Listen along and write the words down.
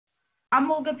I'm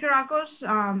Olga Pirakos,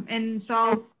 and so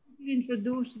I'll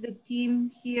introduce the team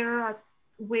here at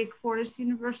Wake Forest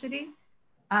University.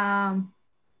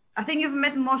 I think you've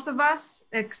met most of us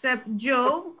except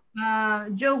Joe.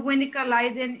 Joe Winnica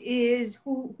Leiden is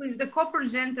who is the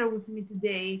co-presenter with me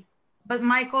today, but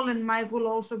Michael and Mike will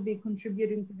also be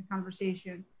contributing to the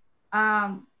conversation.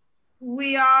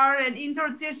 We are an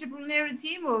interdisciplinary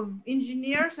team of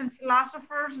engineers and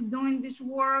philosophers doing this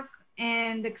work,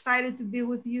 and excited to be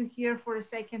with you here for a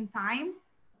second time.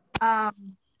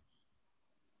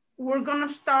 We're gonna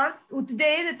start,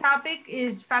 today the topic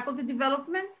is faculty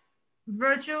development,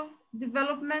 virtual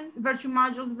development, virtual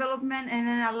module development, and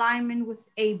then alignment with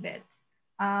ABET.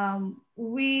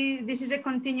 This is a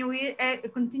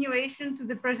continuation to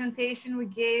the presentation we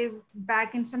gave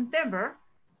back in September.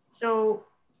 So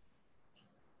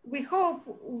we hope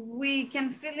we can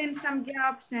fill in some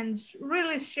gaps and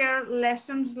really share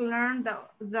lessons learned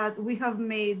that we have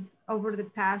made over the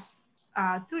past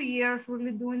 2 years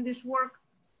really doing this work.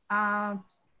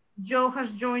 Joe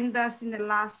has joined us in the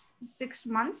last 6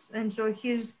 months, and so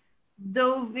he's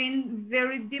dove in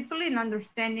very deeply in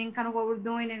understanding kind of what we're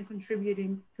doing and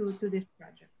contributing to this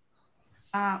project.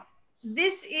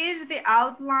 This is the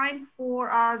outline for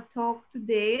our talk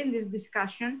today in this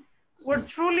discussion. We're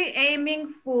truly aiming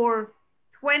for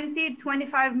 20,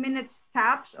 25 minutes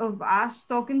taps of us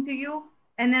talking to you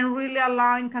and then really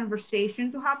allowing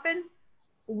conversation to happen.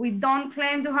 We don't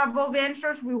claim to have all the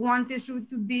answers. We want this to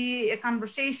be a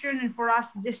conversation and for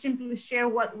us to just simply share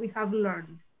what we have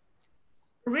learned.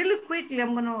 Really quickly,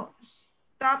 I'm gonna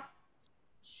stop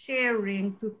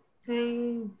sharing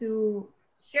to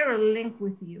share a link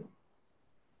with you.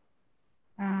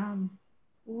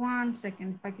 1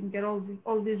 second, if I can get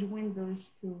all these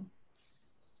windows to.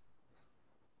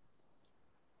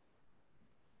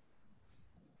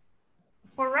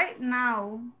 For right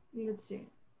now, let's see.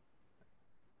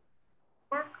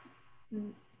 Work.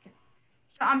 Okay.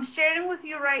 So I'm sharing with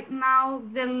you right now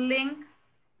the link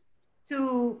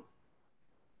to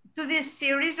this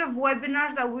series of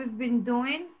webinars that we've been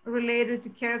doing related to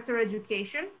character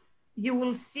education. You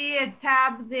will see a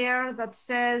tab there that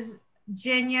says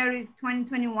January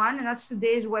 2021, and that's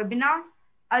today's webinar.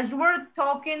 As we're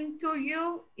talking to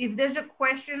you, if there's a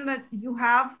question that you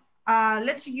have,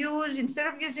 let's use, instead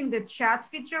of using the chat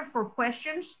feature for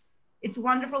questions, it's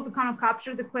wonderful to kind of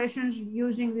capture the questions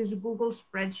using this Google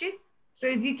spreadsheet. So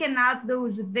if you can add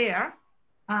those there,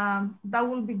 that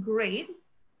will be great.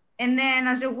 And then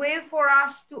as a way for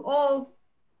us to all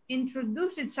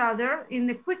introduce each other in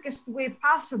the quickest way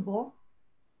possible,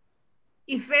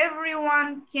 if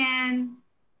everyone can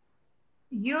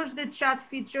use the chat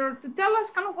feature to tell us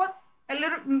kind of what,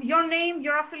 your name,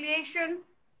 your affiliation,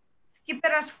 keep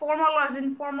it as formal as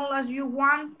informal as you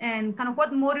want, and kind of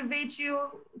what motivates you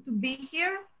to be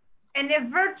here, and a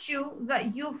virtue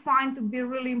that you find to be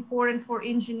really important for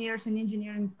engineers and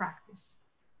engineering practice.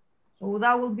 So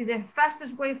that will be the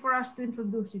fastest way for us to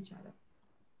introduce each other.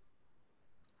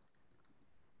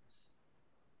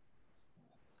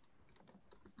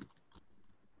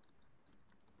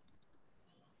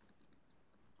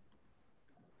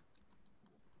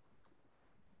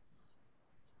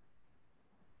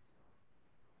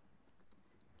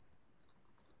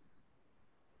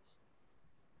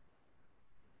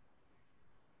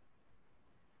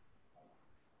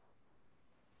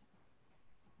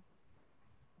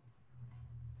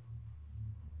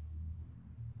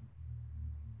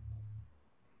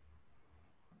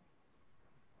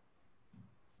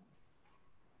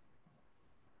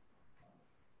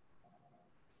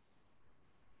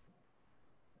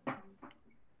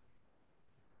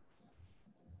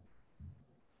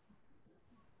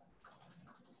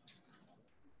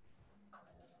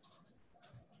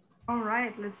 All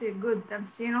right, let's see, good. I'm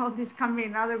seeing all this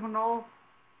coming. Now they're gonna all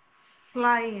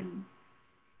fly in.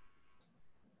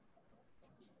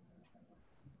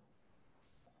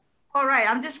 All right,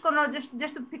 I'm just gonna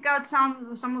just to pick out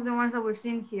some of the ones that we're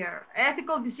seeing here.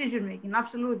 Ethical decision making,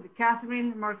 absolutely.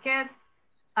 Catherine Marquette.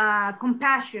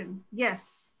 Compassion,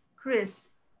 yes. Chris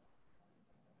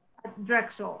at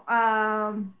Drexel.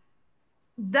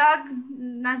 Doug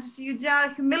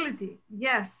Nasuja, humility,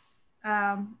 yes.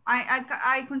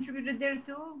 I contributed there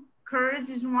too. Courage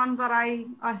is one that I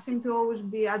seem to always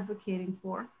be advocating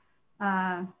for.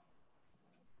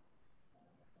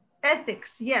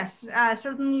 Ethics, yes,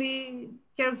 certainly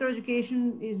character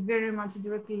education is very much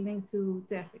directly linked to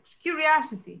ethics.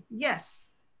 Curiosity, yes.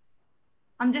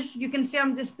 You can see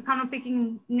I'm just kind of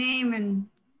picking name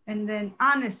and then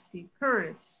honesty,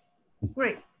 courage,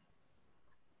 great.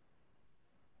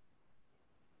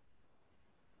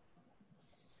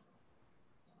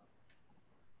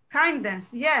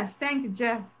 Kindness. Yes. Thank you,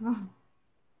 Jeff.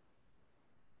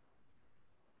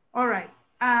 All right.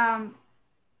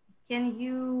 Can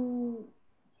you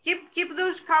keep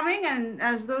those coming? And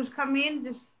as those come in,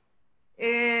 just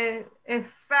a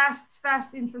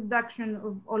fast introduction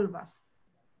of all of us.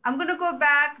 I'm going to go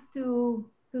back to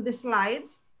the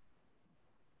slides.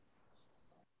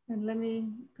 And let me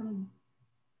kind of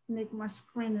make my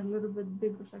screen a little bit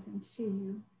bigger so I can see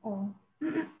you all.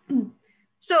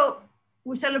 So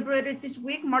we celebrated this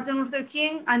week Martin Luther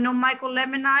King. I know Michael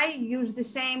Lem and I use the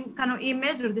same kind of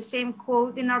image or the same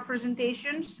quote in our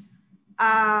presentations.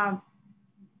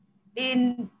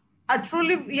 We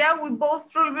both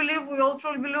truly believe, we all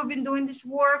truly believe in doing this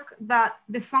work, that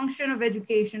the function of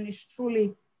education is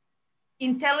truly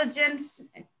intelligence,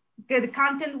 the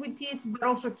content we teach, but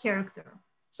also character.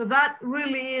 So that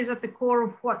really is at the core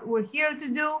of what we're here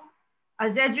to do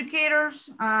as educators,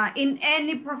 in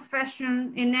any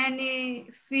profession, in any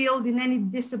field, in any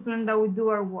discipline that we do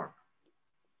our work.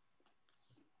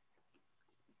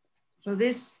 So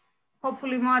this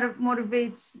hopefully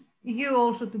motivates you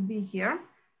also to be here.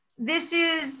 This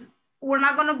is, we're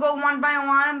not gonna go one by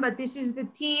one, but this is the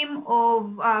team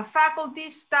of faculty,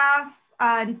 staff,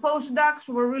 and postdocs.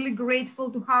 We're really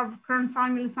grateful to have Kern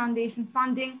Family Foundation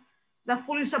funding that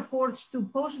fully supports two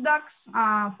postdocs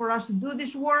for us to do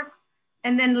this work,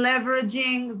 and then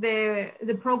leveraging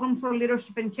the program for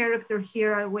leadership and character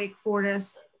here at Wake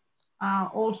Forest,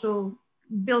 also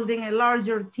building a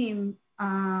larger team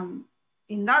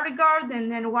in that regard.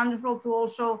 And then wonderful to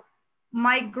also,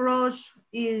 Mike Gross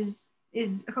has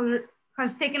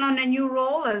taken on a new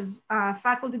role as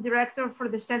faculty director for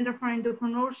the Center for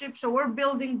Entrepreneurship. So we're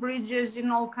building bridges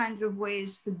in all kinds of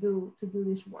ways to do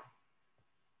this work.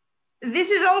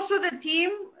 This is also the team,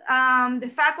 the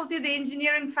faculty, the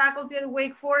engineering faculty at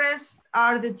Wake Forest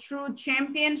are the true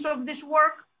champions of this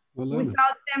work.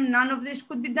 Without them, none of this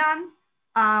could be done.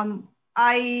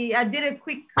 I did a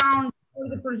quick count for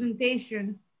the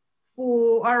presentation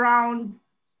for around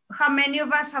how many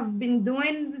of us have been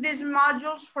doing these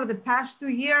modules for the past 2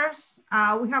 years.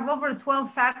 We have over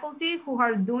 12 faculty who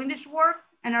are doing this work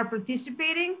and are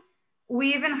participating.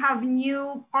 We even have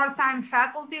new part-time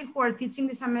faculty who are teaching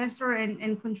the semester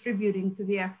and contributing to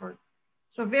the effort.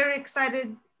 So very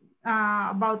excited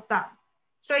about that.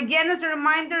 So again, as a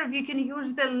reminder, if you can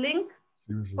use the link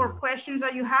for questions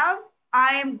that you have,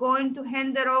 I am going to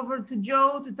hand it over to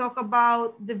Joe to talk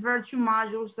about the virtue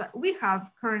modules that we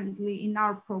have currently in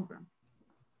our program.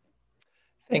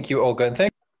 Thank you, Olga. And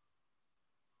thank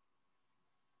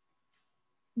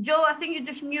Joe, I think you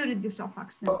just muted yourself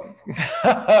accidentally.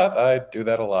 I do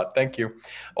that a lot. Thank you.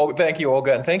 Oh, thank you,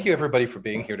 Olga. And thank you, everybody, for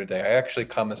being here today. I actually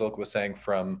come, as Olga was saying,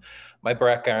 from my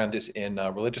background is in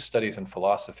religious studies and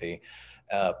philosophy,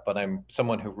 but I'm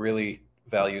someone who really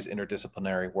values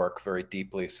interdisciplinary work very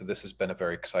deeply. So this has been a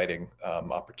very exciting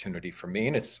opportunity for me,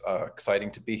 and it's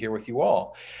exciting to be here with you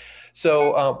all.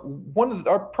 So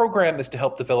our program is to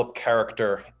help develop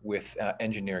character with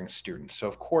engineering students. So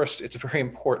of course, it's very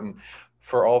important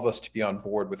for all of us to be on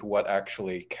board with what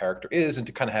actually character is and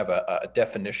to kind of have a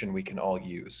definition we can all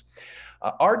use.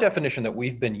 Our definition that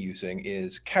we've been using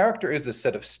is character is the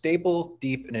set of stable,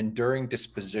 deep, and enduring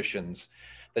dispositions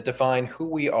that define who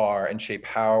we are and shape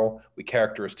how we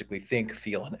characteristically think,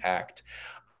 feel, and act.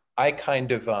 I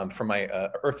kind of, from my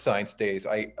earth science days,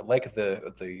 I like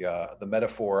the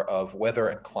metaphor of weather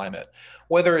and climate.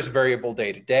 Weather is variable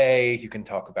day to day. You can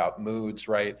talk about moods,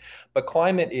 right? But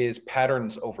climate is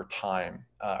patterns over time.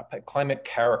 Climate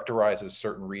characterizes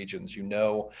certain regions. You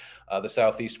know, the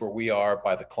Southeast where we are,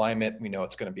 by the climate, we know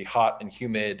it's going to be hot and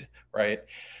humid, right?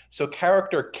 So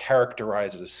character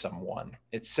characterizes someone.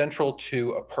 It's central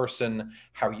to a person,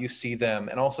 how you see them,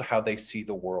 and also how they see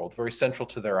the world, very central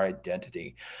to their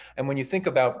identity. And when you think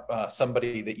about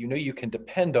somebody that you know you can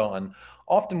depend on,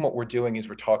 often what we're doing is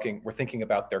we're thinking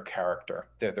about their character,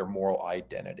 their moral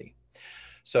identity.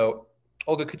 So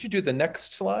Olga, could you do the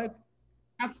next slide?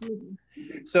 Absolutely.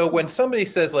 So when somebody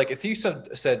says, like, if you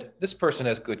said this person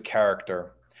has good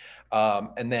character,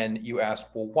 and then you ask,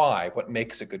 well, why? What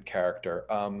makes a good character?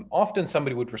 Often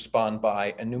somebody would respond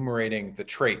by enumerating the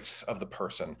traits of the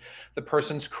person. The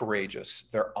person's courageous,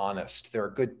 they're honest, they're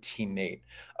a good teammate,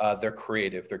 they're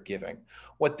creative, they're giving.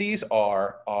 What these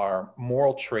are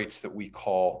moral traits that we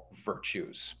call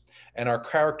virtues. And our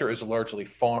character is largely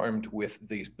formed with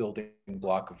these building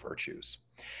block of virtues.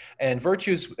 And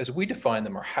virtues, as we define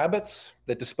them, are habits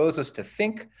that dispose us to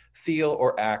think, feel,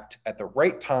 or act at the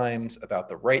right times about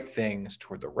the right things,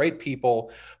 toward the right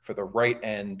people, for the right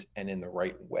end, and in the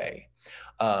right way.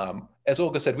 As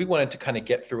Olga said, we wanted to kind of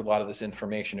get through a lot of this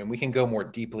information, and we can go more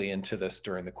deeply into this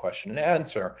during the question and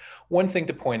answer. One thing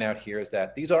to point out here is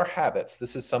that these are habits.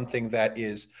 This is something that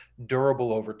is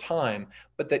durable over time,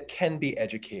 but that can be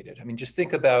educated. I mean, just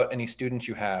think about any students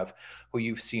you have who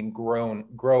you've seen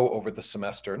grow over the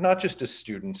semester, not just as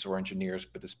students or engineers,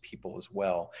 but as people as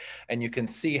well. And you can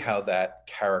see how that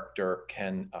character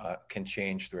can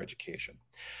change through education.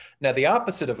 Now, the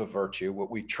opposite of a virtue,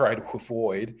 what we try to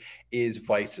avoid, is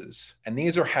vices. And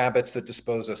these are habits that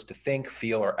dispose us to think,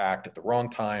 feel, or act at the wrong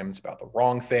times, about the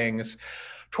wrong things,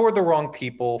 toward the wrong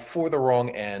people, for the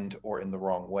wrong end, or in the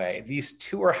wrong way. These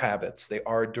two are habits. They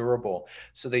are durable.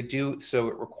 So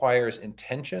it requires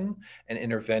intention and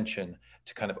intervention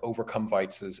to kind of overcome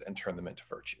vices and turn them into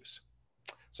virtues.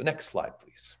 So next slide,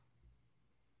 please.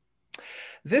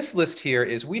 This list here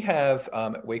is, we have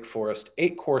at Wake Forest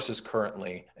 8 courses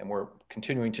currently, and we're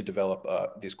continuing to develop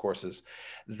these courses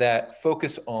that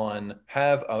focus on,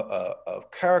 have a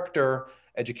character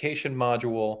education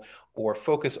module or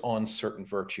focus on certain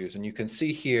virtues. And you can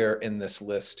see here in this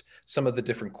list some of the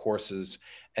different courses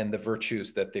and the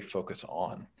virtues that they focus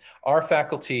on. Our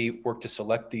faculty work to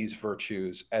select these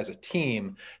virtues as a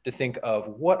team to think of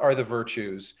what are the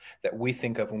virtues that we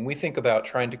think of when we think about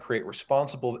trying to create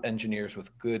responsible engineers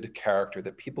with good character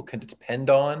that people can depend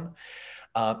on,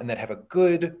 and that have a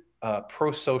good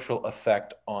pro-social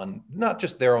effect on not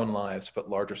just their own lives, but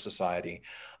larger society.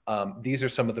 These are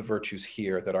some of the virtues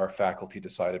here that our faculty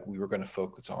decided we were going to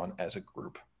focus on as a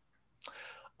group.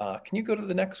 Can you go to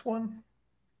the next one?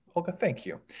 Olga, thank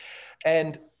you.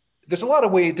 And there's a lot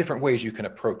of different ways you can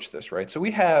approach this, right? So we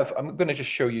have, I'm going to just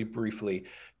show you briefly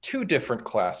 2 different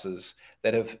classes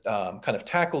that have kind of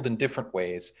tackled in different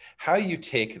ways how you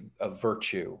take a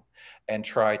virtue and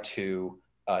try to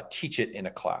teach it in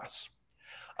a class.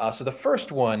 So the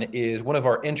first one is one of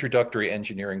our introductory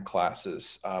engineering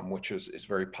classes, which is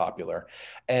very popular.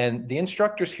 And the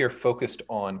instructors here focused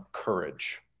on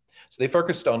courage. So they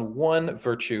focused on one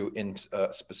virtue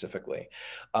specifically.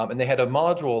 And they had a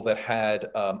module that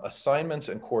had assignments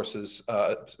and courses,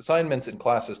 assignments and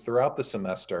classes throughout the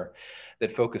semester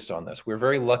that focused on this. We're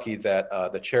very lucky that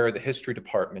the chair of the history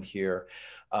department here,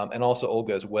 and also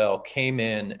Olga as well, came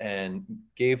in and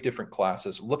gave different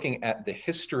classes looking at the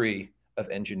history of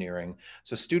engineering.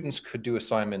 So students could do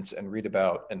assignments and read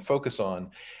about and focus on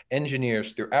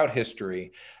engineers throughout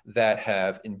history that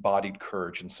have embodied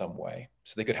courage in some way.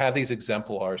 So they could have these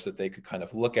exemplars that they could kind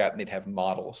of look at, and they'd have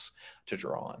models to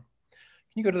draw on. Can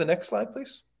you go to the next slide,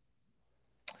 please?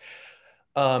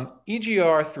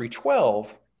 EGR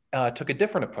 312 took a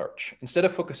different approach. Instead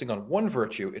of focusing on one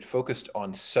virtue, it focused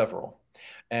on several.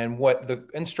 And what the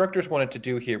instructors wanted to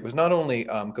do here was not only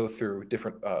go through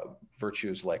different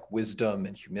virtues like wisdom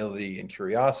and humility and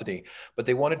curiosity, but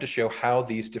they wanted to show how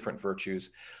these different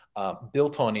virtues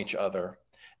built on each other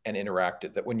and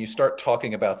interacted. That when you start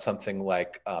talking about something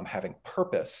like having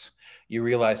purpose, you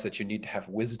realize that you need to have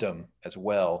wisdom as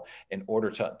well in order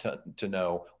to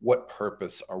know what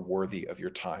purpose are worthy of your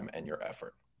time and your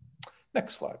effort.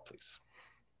 Next slide, please.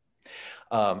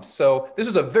 So this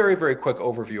is a very, very quick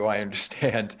overview, I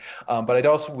understand,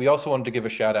 but we also wanted to give a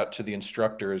shout out to the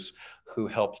instructors who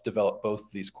helped develop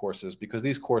both these courses, because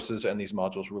these courses and these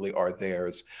modules really are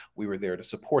theirs. We were there to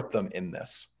support them in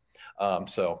this.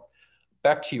 So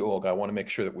back to you, Olga. I want to make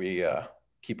sure that we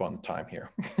keep on the time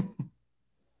here.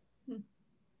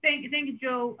 Thank you,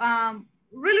 Joe.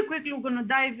 Really quickly, we're going to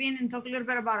dive in and talk a little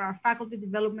bit about our faculty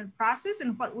development process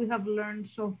and what we have learned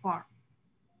so far.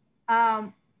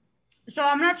 So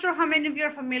I'm not sure how many of you are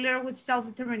familiar with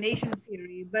self-determination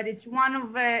theory, but it's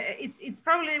it's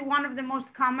probably one of the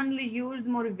most commonly used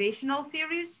motivational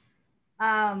theories.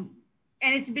 And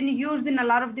it's been used in a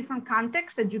lot of different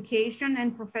contexts, education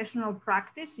and professional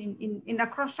practice in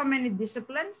across so many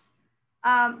disciplines.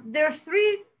 There's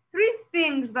three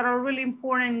things that are really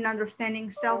important in understanding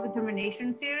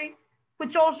self-determination theory,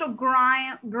 which also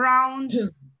grounds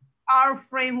our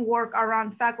framework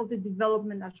around faculty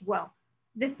development as well.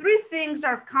 The 3 things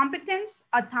are competence,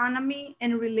 autonomy,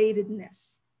 and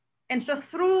relatedness. And so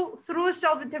through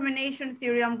self-determination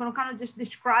theory, I'm going to kind of just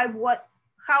describe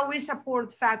how we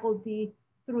support faculty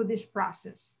through this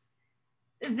process.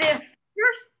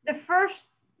 The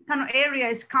first kind of area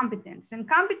is competence, and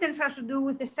competence has to do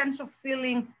with a sense of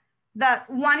feeling that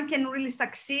one can really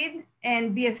succeed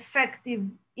and be effective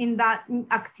in that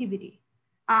activity.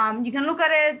 You can look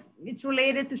at it, it's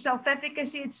related to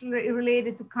self-efficacy, it's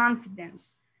related to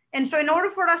confidence. And so in order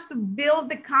for us to build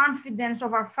the confidence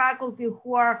of our faculty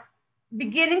who are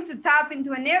beginning to tap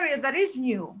into an area that is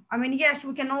new, I mean, yes,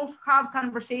 we can also have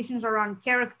conversations around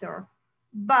character,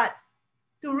 but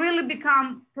to really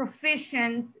become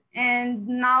proficient and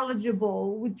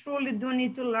knowledgeable, we truly do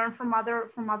need to learn from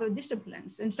other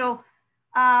disciplines. And so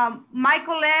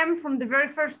Michael M. from the very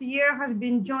first year has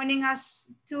been joining us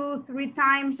 2-3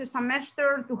 times a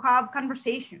semester to have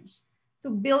conversations, to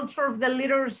build sort of the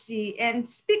literacy and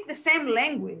speak the same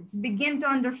language, begin to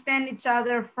understand each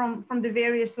other from the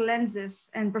various lenses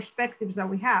and perspectives that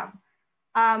we have.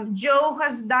 Joe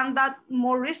has done that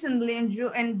more recently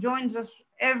and joins us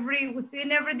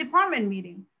within every department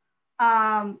meeting.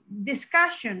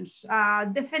 Discussions,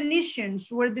 definitions,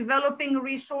 we're developing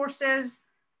resources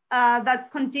that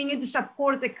continue to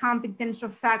support the competence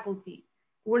of faculty.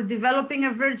 We're developing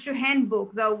a virtue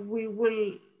handbook that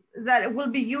will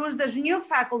be used as new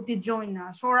faculty join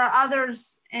us or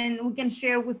others, and we can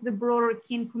share with the broader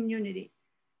keen community.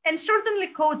 And certainly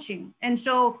coaching. And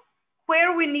so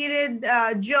where we needed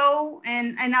Joe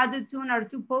and Adutun, our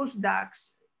 2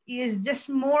 postdocs, is just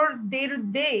more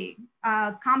day-to-day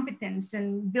competence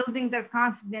and building their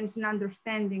confidence in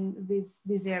understanding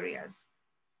these areas.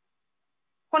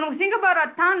 When we think about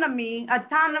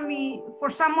autonomy for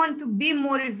someone to be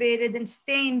motivated and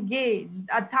stay engaged,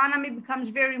 autonomy becomes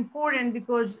very important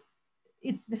because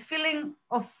it's the feeling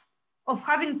of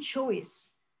having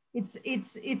choice. It's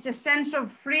a sense of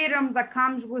freedom that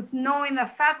comes with knowing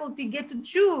that faculty get to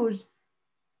choose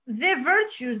the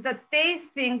virtues that they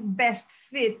think best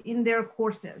fit in their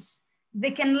courses.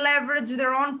 They can leverage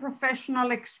their own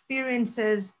professional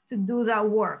experiences to do that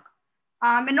work.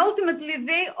 And ultimately,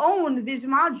 they own these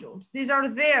modules. These are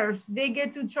theirs. They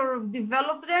get to sort of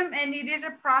develop them, and it is a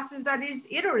process that is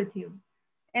iterative.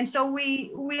 And so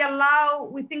we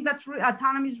think that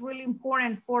autonomy is really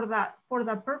important for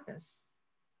that purpose.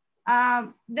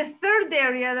 The third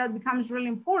area that becomes really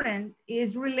important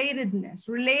is relatedness.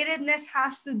 Relatedness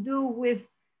has to do with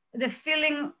the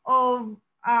feeling of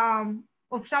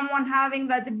someone having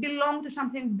that they belong to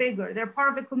something bigger. They're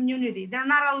part of a community. They're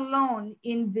not alone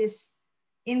in this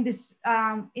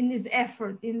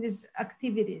effort, in these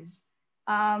activities.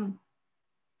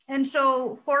 And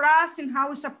so for us in how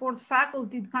we support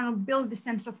faculty to kind of build the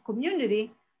sense of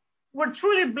community, we're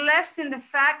truly blessed in the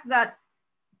fact that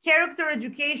character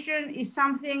education is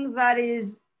something that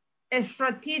is a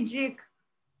strategic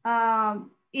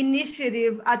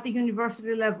initiative at the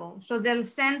university level. So the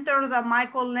center that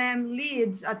Michael Lam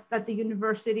leads at the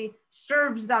university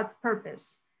serves that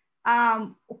purpose.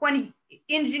 When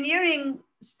engineering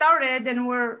started and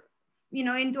we're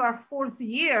into our 4th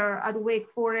year at Wake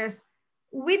Forest,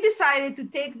 we decided to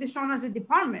take this on as a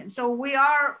department. So we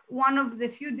are one of the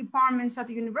few departments at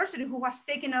the university who has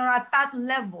taken it at that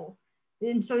level.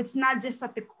 And so it's not just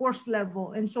at the course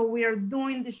level. And so we are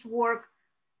doing this work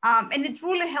and it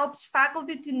really helps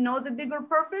faculty to know the bigger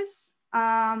purpose.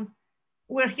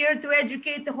 We're here to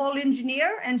educate the whole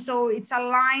engineer. And so it's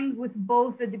aligned with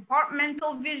both the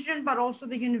departmental vision, but also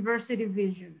the university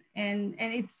vision. And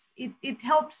it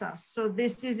helps us. So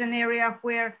this is an area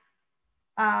where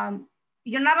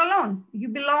you're not alone. You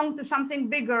belong to something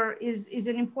bigger is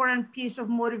an important piece of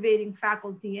motivating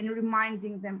faculty and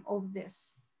reminding them of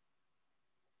this.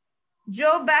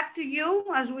 Joe, back to you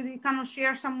as we kind of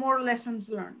share some more lessons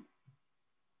learned.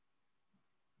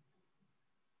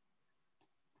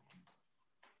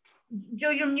 Joe,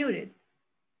 you're muted.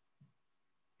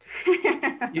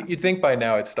 You'd think by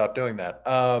now I'd stop doing that.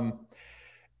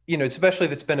 Especially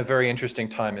that's been a very interesting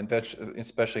time, and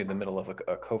especially in the middle of a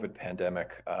COVID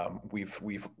pandemic.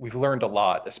 We've learned a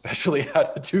lot, especially how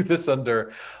to do this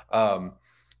under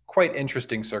quite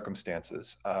interesting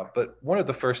circumstances. But one of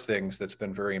the first things that's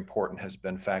been very important has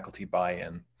been faculty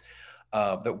buy-in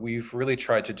that we've really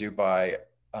tried to do by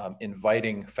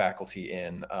inviting faculty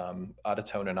in.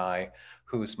 Adatone and I,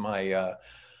 who's my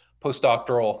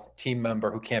postdoctoral team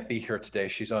member who can't be here today.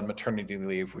 She's on maternity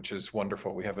leave, which is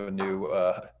wonderful. We have a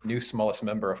new smallest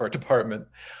member of our department.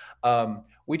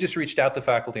 We just reached out to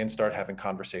faculty and started having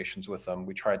conversations with them.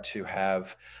 We tried to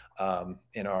have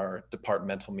in our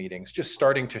departmental meetings, just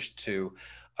starting to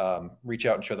reach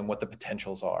out and show them what the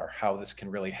potentials are, how this can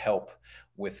really help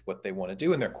with what they want to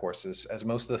do in their courses, as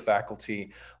most of the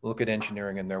faculty look at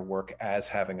engineering and their work as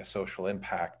having a social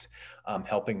impact.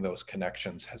 Helping those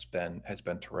connections has been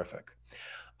terrific.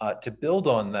 To build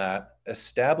on that,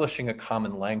 establishing a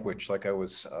common language, like I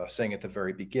was saying at the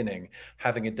very beginning,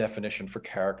 having a definition for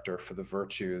character, for the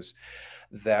virtues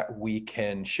that we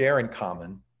can share in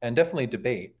common and definitely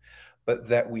debate, but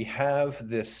that we have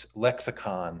this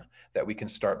lexicon that we can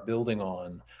start building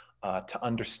on to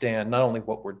understand not only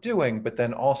what we're doing, but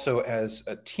then also as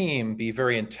a team, be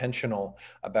very intentional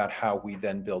about how we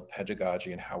then build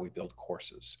pedagogy and how we build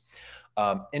courses.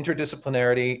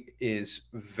 Interdisciplinarity is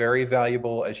very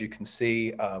valuable, as you can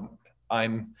see.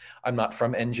 I'm not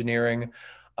from engineering.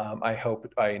 I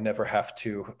hope I never have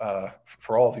to,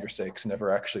 for all of your sakes,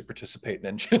 never actually participate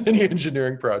in any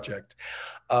engineering project.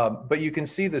 But you can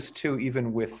see this too,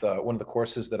 even with one of the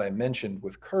courses that I mentioned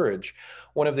with Courage.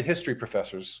 One of the history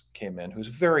professors came in who's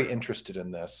very interested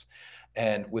in this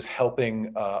and was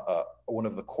helping one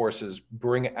of the courses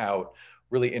bring out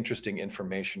really interesting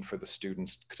information for the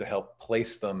students to help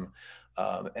place them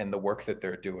and the work that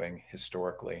they're doing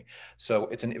historically. So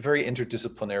it's a very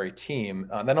interdisciplinary team.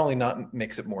 Not only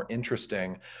makes it more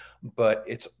interesting, but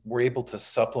we're able to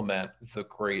supplement the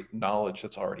great knowledge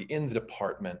that's already in the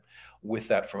department with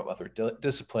that from other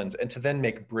disciplines, and to then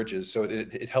make bridges. So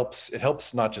it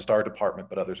helps not just our department,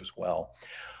 but others as well.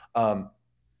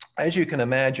 As you can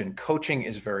imagine, coaching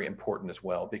is very important as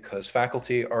well, because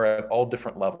faculty are at all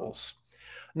different levels,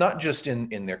 not just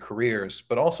in their careers,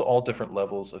 but also all different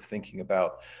levels of thinking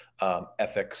about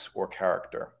ethics or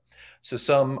character. So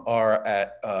some are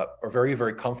very,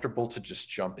 very comfortable to just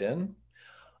jump in.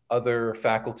 Other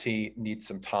faculty need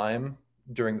some time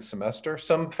during the semester.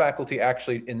 Some faculty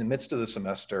actually, in the midst of the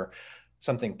semester,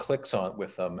 something clicks on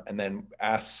with them and then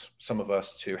asks some of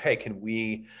us to, hey, can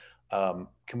we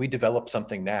develop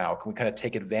something now? Can we kind of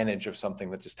take advantage of something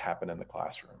that just happened in the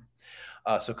classroom?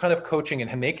 So kind of coaching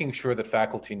and making sure that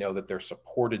faculty know that they're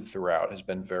supported throughout has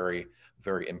been very,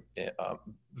 very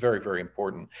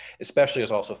important, especially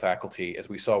as also faculty, as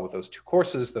we saw with those two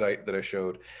courses that I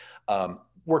showed,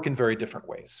 work in very different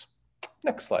ways.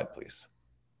 Next slide, please.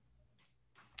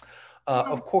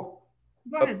 Of course.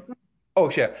 Go ahead.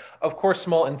 Oh, yeah. Of course,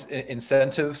 small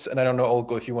incentives. And I don't know,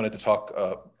 Olga, if you wanted to talk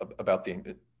about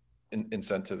the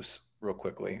incentives real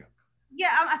quickly.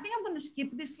 Yeah, I think I'm going to skip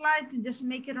this slide to just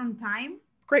make it on time.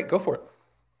 Great, go for it.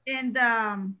 And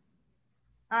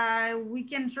we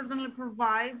can certainly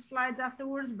provide slides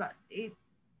afterwards, but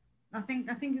I think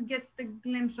you get the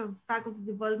glimpse of faculty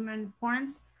development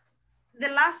points. The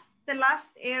last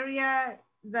area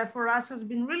that for us has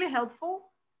been really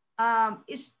helpful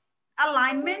is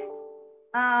alignment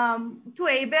to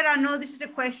ABET. I know this is a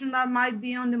question that might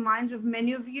be on the minds of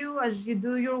many of you as you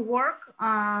do your work.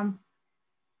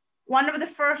 One of the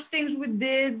first things we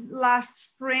did last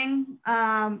spring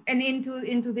and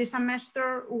into this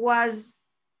semester was,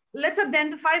 let's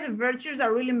identify the virtues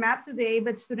that really map to the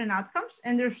ABET student outcomes.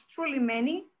 And there's truly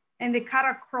many, and they cut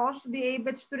across the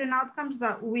ABET student outcomes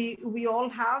that we all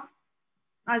have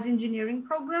as engineering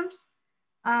programs.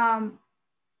 And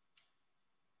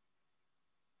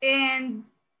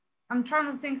I'm trying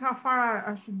to think how far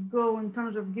I should go in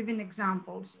terms of giving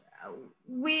examples.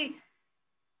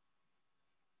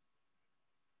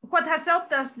 What has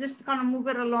helped us, just to kind of move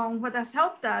it along, what has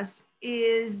helped us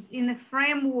is in the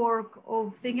framework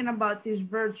of thinking about these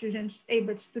virtues and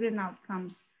ABET student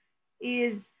outcomes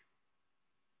is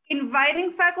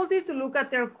inviting faculty to look at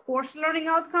their course learning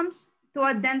outcomes, to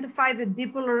identify the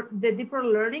deeper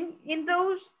learning in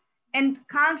those, and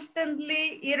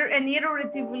constantly and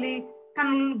iteratively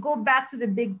kind of go back to the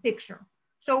big picture.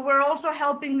 So we're also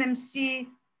helping them see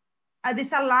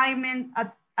this alignment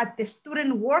at the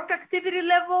student work activity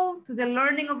level, to the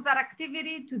learning of that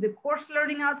activity, to the course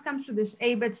learning outcomes, to this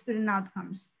ABET student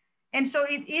outcomes. And so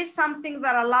it is something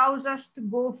that allows us to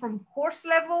go from course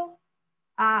level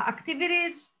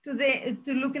activities to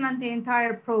looking at the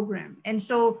entire program. And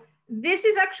so this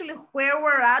is actually where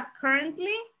we're at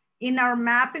currently in our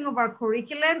mapping of our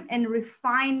curriculum and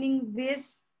refining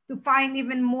this to find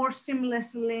even more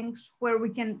seamless links where we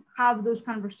can have those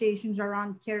conversations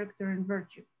around character and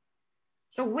virtue.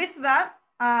 So with that,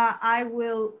 I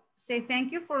will say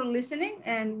thank you for listening,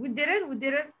 and we did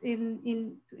it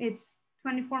in it's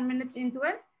 24 minutes into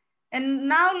it. And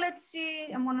now let's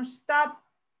see, I'm gonna stop.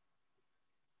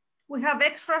 We have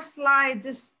extra slides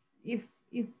just if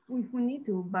we need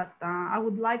to, but I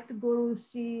would like to go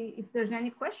see if there's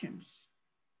any questions.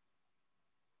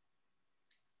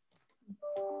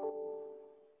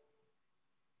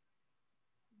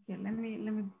 Okay, let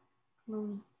me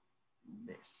close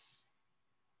this.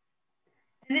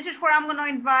 And this is where I'm going to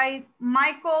invite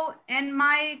Michael and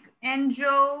Mike and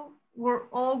Joe. We're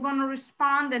all going to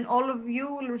respond, and all of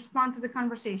you will respond to the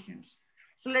conversations.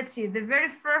 So let's see. The very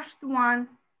first one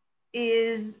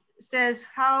says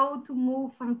how to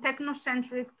move from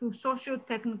technocentric to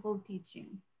socio-technical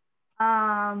teaching.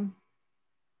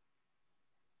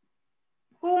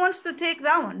 Who wants to take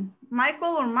that one?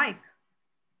 Michael or Mike?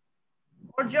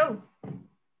 Or Joe?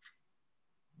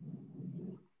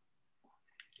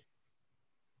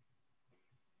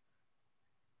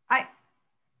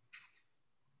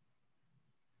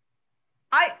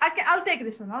 I'll take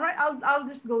this one. All right, I'll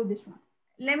just go with this one.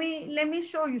 Let me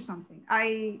show you something.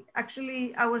 I'm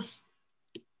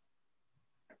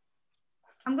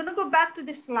gonna go back to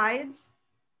the slides.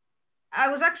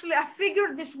 I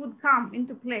figured this would come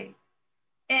into play,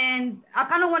 and I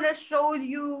kind of want to show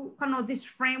you kind of this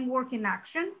framework in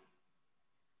action.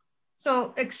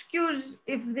 So excuse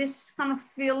if this kind of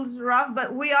feels rough,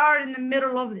 but we are in the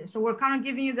middle of this. So we're kind of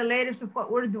giving you the latest of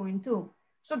what we're doing too.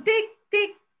 So take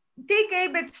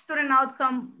ABET Student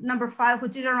Outcome number 5,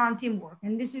 which is around teamwork.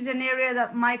 And this is an area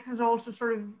that Mike has also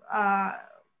sort of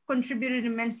contributed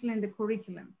immensely in the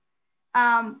curriculum.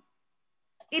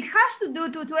 It has to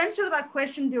do, to answer that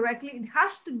question directly, it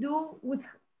has to do with,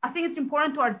 I think it's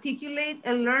important to articulate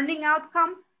a learning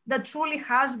outcome that truly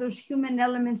has those human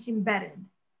elements embedded.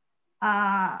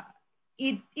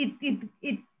 It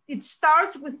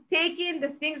starts with taking the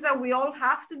things that we all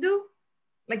have to do,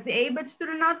 like the ABET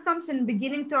Student Outcomes, and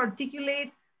beginning to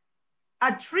articulate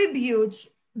attributes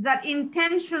that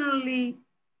intentionally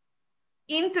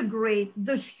integrate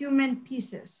those human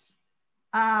pieces.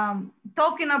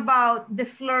 Talking about the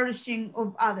flourishing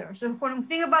of others. So when we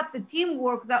think about the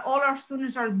teamwork that all our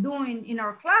students are doing in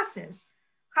our classes,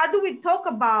 how do we talk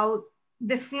about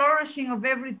the flourishing of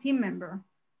every team member?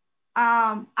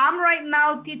 I'm right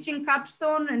now teaching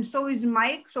capstone, and so is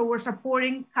Mike. So we're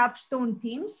supporting capstone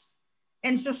teams.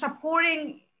 And so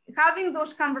having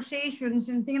those conversations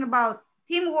and thinking about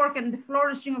teamwork and the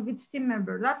flourishing of each team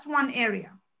member, that's one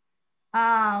area.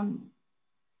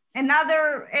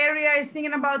 Another area is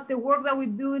thinking about the work that we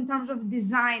do in terms of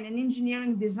design and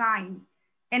engineering design.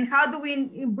 And how do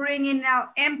we bring in now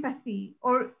empathy,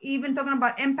 or even talking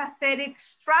about empathetic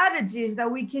strategies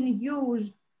that we can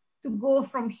use to go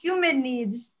from human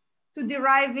needs to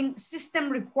deriving system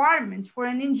requirements for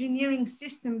an engineering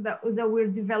system that we're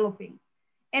developing.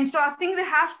 And so I think there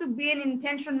has to be an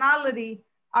intentionality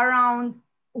around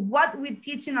what we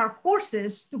teach in our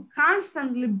courses to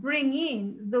constantly bring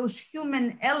in those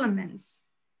human elements.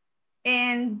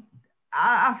 And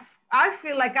I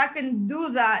feel like I can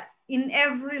do that in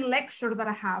every lecture that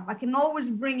I have. I can always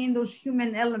bring in those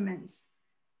human elements.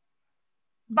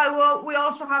 But we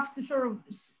also have to sort of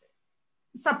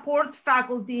support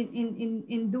faculty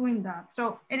in doing that.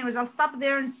 So anyways, I'll stop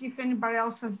there and see if anybody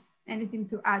else has anything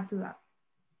to add to that.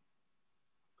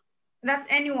 That's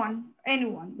anyone,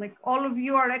 like all of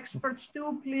you are experts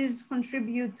too, please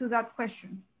contribute to that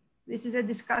question. This is a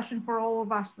discussion for all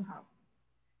of us to have.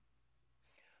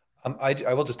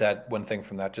 I will just add one thing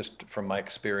from that, just from my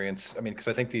experience. I mean, because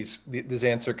I think this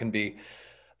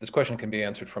question can be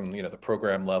answered from the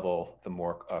program level, the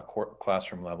more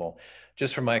classroom level.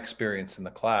 Just from my experience in the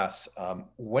class,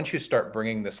 once you start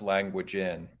bringing this language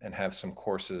in and have some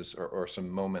courses or some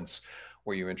moments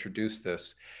where you introduce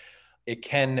this, it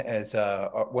can, as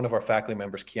one of our faculty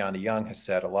members, Kiana Young, has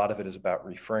said, a lot of it is about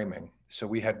reframing. So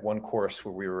we had one course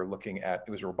where we were looking at,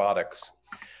 it was robotics.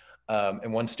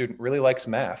 And one student really likes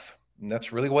math, and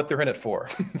that's really what they're in it for.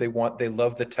 They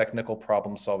love the technical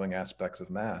problem solving aspects of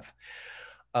math.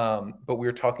 But we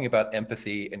were talking about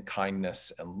empathy and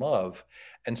kindness and love.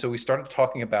 And so we started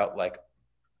talking about, like,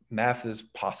 math is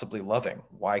possibly loving.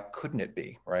 Why couldn't it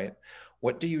be, right?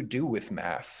 What do you do with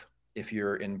math if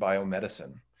you're in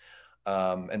biomedicine?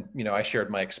 And I shared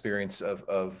my experience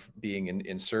of being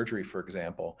in surgery, for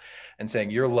example, and saying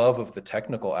your love of the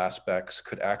technical aspects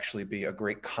could actually be a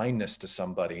great kindness to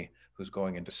somebody who's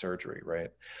going into surgery,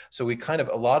 right? So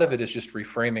a lot of it is just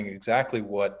reframing exactly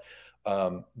what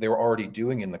they were already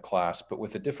doing in the class, but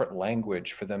with a different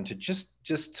language for them to just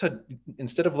to,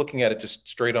 instead of looking at it just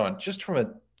straight on, just from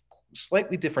a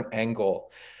slightly different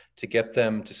angle, to get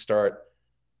them to start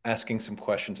asking some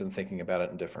questions and thinking about it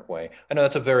in a different way. I know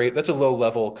that's a low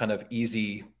level, kind of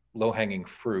easy, low hanging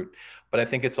fruit, but I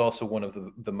think it's also one of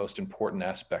the most important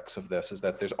aspects of this, is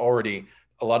that there's already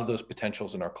a lot of those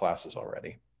potentials in our classes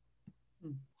already.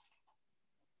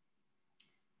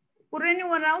 Would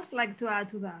anyone else like to add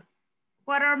to that?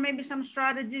 What are maybe some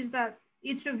strategies that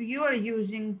each of you are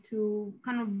using to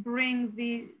kind of bring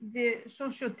the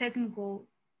socio-technical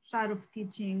side of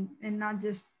teaching and not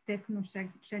just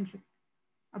technocentric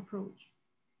approach?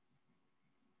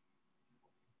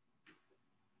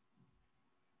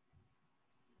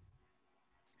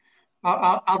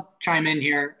 I'll chime in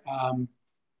here.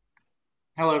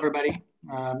 Hello, everybody.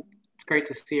 It's great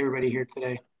to see everybody here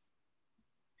today.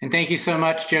 And thank you so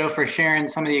much, Joe, for sharing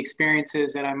some of the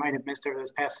experiences that I might have missed over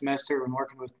this past semester when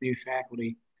working with new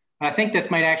faculty. I think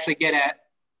this might actually get at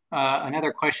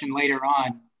another question later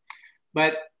on,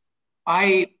 but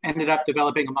I ended up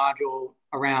developing a module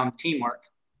around teamwork.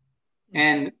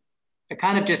 And it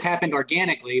kind of just happened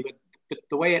organically, but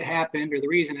the way it happened, or the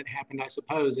reason it happened, I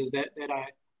suppose, is that I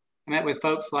met with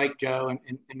folks like Joe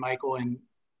and Michael, and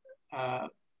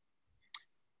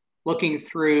looking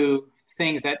through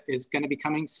things that is going to be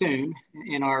coming soon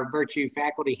in our Virtue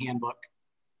Faculty Handbook.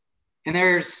 And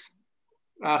there's,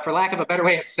 for lack of a better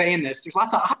way of saying this, there's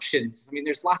lots of options. I mean,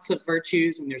 there's lots of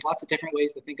virtues and there's lots of different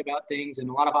ways to think about things and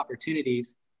a lot of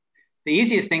opportunities. The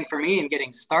easiest thing for me in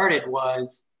getting started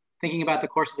was thinking about the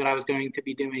courses that I was going to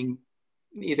be doing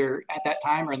either at that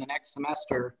time or in the next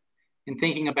semester, and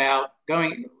thinking about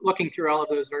looking through all of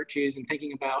those virtues and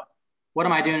thinking about what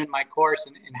am I doing in my course,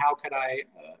 and how could I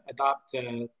adopt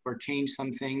or change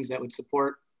some things that would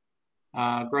support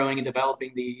growing and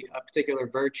developing the particular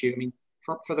virtue. I mean,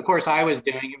 for the course I was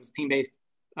doing, it was team-based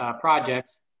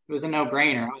projects. It was a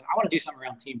no-brainer. I want to do something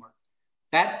around teamwork.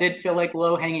 That did feel like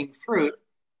low-hanging fruit,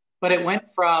 but it went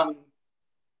from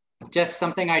just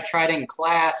something I tried in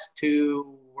class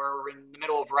to we're in the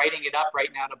middle of writing it up right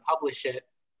now to publish it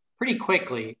pretty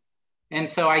quickly. And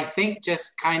so I think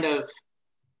just kind of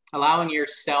allowing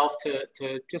yourself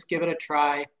to just give it a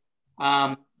try.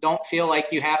 Don't feel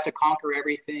like you have to conquer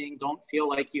everything. Don't feel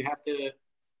like you have to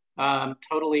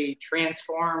totally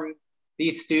transform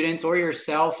these students or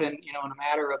yourself in a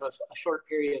matter of a short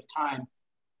period of time.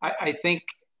 I think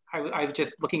I've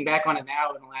just looking back on it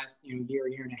now in the last year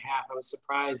and a half, I was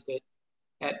surprised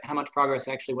at how much progress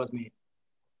actually was made.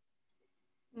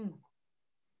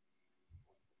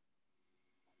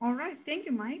 All right, thank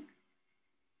you, Mike.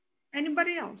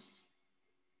 Anybody else?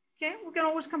 Okay, we can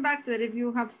always come back to it if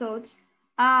you have thoughts.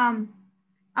 I'm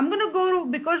gonna go to,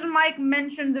 because Mike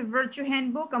mentioned the Virtue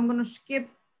Handbook, I'm gonna skip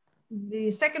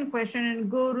the second question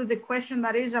and go to the question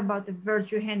that is about the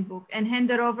Virtue Handbook and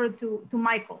hand it over to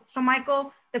Michael. So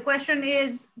Michael, the question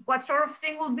is, what sort of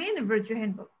thing will be in the Virtue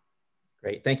Handbook?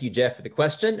 Great. Thank you, Jeff, for the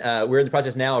question. We're in the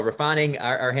process now of refining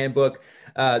our handbook.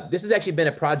 This has actually been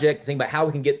a project to think about how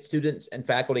we can get students and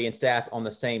faculty and staff on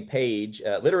the same page,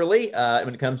 literally,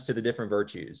 when it comes to the different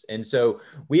virtues. And so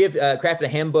we have crafted a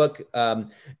handbook that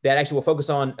actually will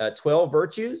focus on 12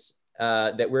 virtues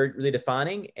that we're really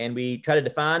defining. And we try to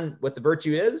define what the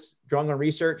virtue is, drawing on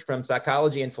research from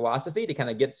psychology and philosophy to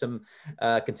kind of get some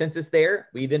consensus there.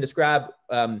 We then describe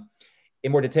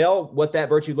in more detail what that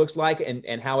virtue looks like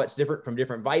and how it's different from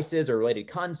different vices or related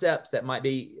concepts that might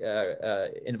be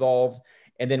involved,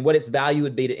 and then what its value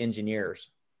would be to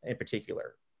engineers in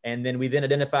particular. And then we then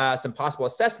identify some possible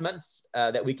assessments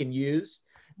that we can use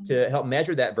to help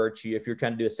measure that virtue if you're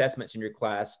trying to do assessments in your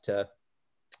class to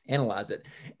analyze it.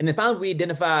 And then finally, we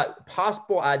identify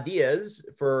possible ideas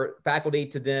for faculty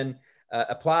to then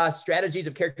apply strategies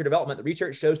of character development that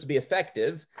research shows to be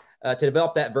effective to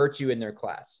develop that virtue in their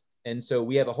class. And so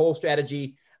we have a whole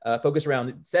strategy focused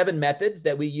around 7 methods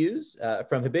that we use,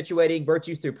 from habituating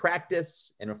virtues through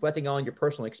practice and reflecting on your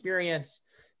personal experience,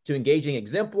 to engaging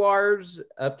exemplars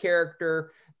of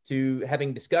character, to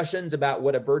having discussions about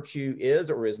what a virtue is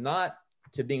or is not,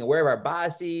 to being aware of our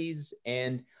biases,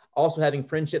 and also having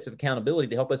friendships of accountability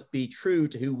to help us be true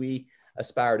to who we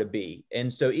aspire to be.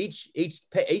 And so each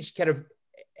kind of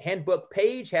handbook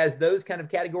page has those kind of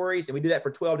categories, and we do that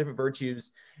for 12 different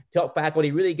virtues to help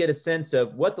faculty really get a sense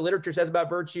of what the literature says about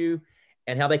virtue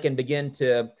and how they can begin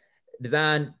to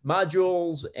design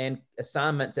modules and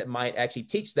assignments that might actually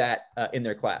teach that in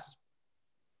their class.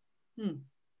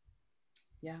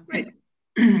 Yeah. Great.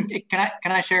 Can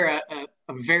I share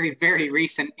a very, very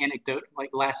recent anecdote, like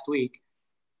last week,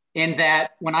 in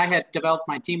that when I had developed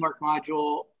my teamwork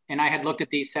module and I had looked at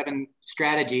these 7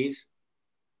 strategies,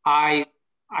 I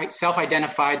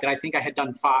self-identified that I think I had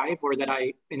done 5, or that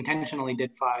I intentionally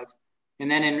did 5.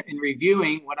 And then in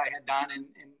reviewing what I had done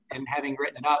and having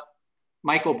written it up,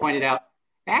 Michael pointed out,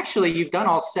 actually, you've done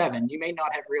all 7. You may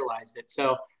not have realized it.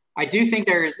 So I do think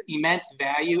there's immense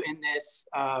value in this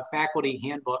faculty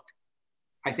handbook.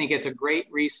 I think it's a great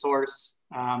resource.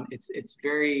 It's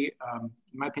very, in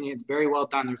my opinion, it's very well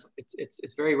done.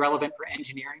 It's very relevant for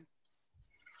engineering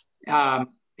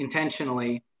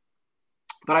intentionally.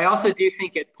 But I also do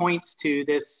think it points to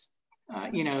this,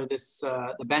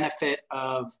 the benefit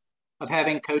of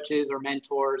having coaches or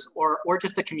mentors or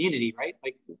just a community, right?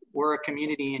 Like, we're a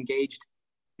community engaged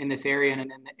in this area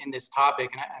and in this topic.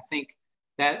 And I think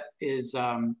that is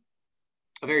a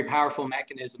very powerful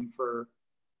mechanism for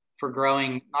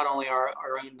growing not only our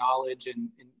own knowledge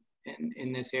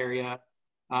in this area,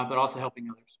 but also helping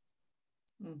others.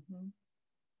 Mm-hmm.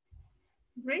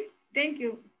 Great, thank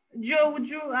you. Joe, would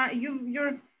you,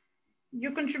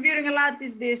 you're contributing a lot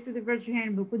these days to the Virtue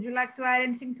Handbook. Would you like to add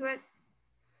anything to it?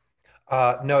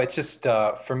 No, it's just,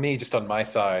 for me, just on my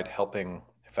side, helping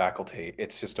faculty,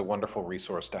 it's just a wonderful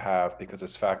resource to have, because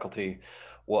as faculty,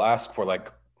 we'll ask for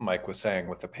like Mike was saying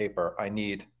with the paper, I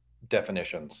need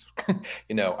definitions.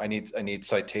 You know, I need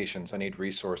citations, I need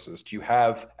resources. Do you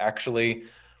have actually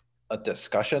a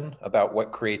discussion about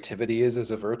what creativity is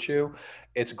as a virtue?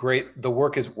 It's great. The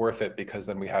work is worth it because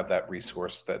then we have that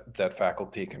resource that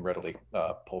faculty can readily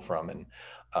pull from. And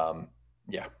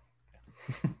yeah.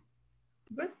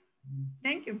 Good.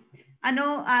 Thank you. I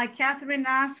know Catherine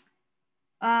asked,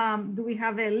 do we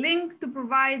have a link to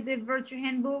provide the virtue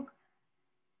handbook?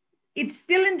 It's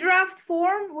still in draft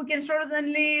form. We can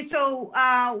certainly, so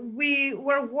we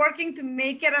were working to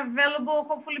make it available,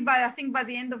 hopefully by, I think by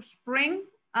the end of spring.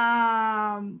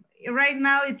 Right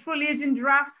now it truly is in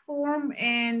draft form,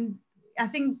 and I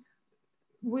think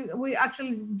we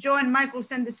actually, Joe and Michael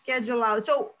send the schedule out.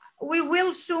 So we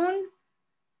will soon.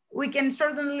 We can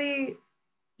certainly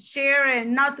share a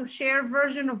not to share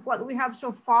version of what we have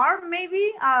so far.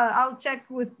 Maybe I'll check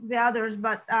with the others,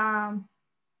 but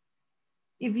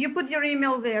if you put your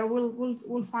email there,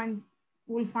 we'll find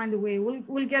a way.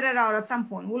 We'll get it out at some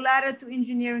point. We'll add it to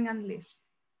Engineering Unleashed.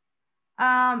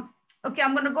 Okay,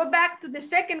 I'm going to go back to the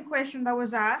second question that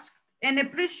was asked, and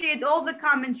appreciate all the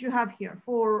comments you have here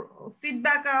for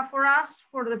feedback for us,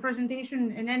 for the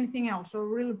presentation, and anything else. So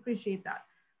really appreciate that.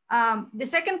 The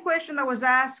second question that was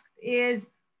asked is,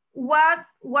 what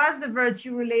was the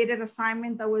virtue-related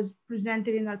assignment that was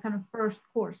presented in that kind of first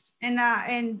course?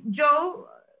 And Joe,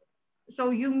 so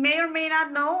you may or may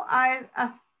not know, I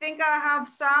think I have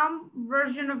some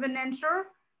version of an answer.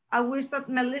 I wish that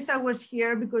Melissa was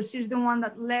here because she's the one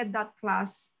that led that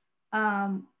class.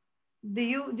 Do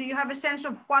you have a sense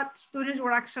of what students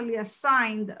were actually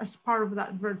assigned as part of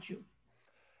that virtue?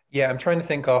 Yeah, I'm trying to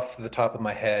think off the top of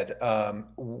my head.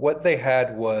 What they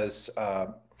had was,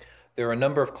 there were a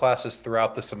number of classes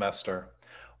throughout the semester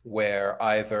where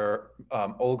either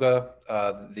Olga,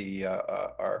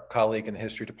 our colleague in the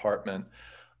history department,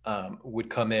 would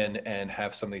come in and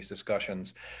have some of these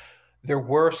discussions. There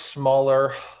were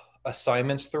smaller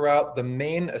assignments throughout. The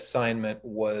main assignment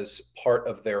was part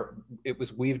of it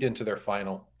was weaved into their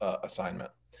final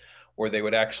assignment, where they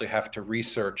would actually have to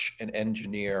research and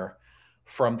engineer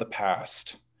from the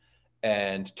past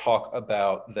and talk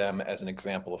about them as an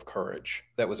example of courage.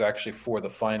 That was actually for the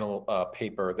final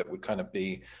paper that would kind of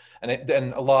be,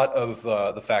 and a lot of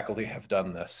the faculty have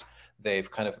done this. They've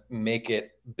kind of make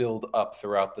it build up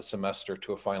throughout the semester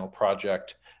to a final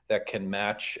project that can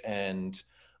match and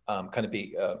kind of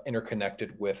be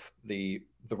interconnected with the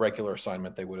regular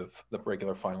assignment they would have, the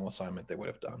regular final assignment they would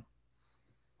have done.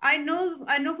 I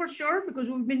know for sure, because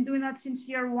we've been doing that since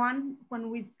year one when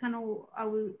we kind of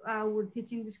were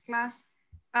teaching this class.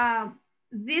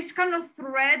 This kind of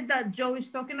thread that Joe is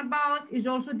talking about is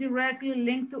also directly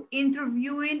linked to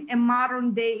interviewing a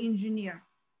modern day engineer.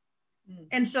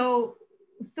 And so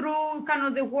through kind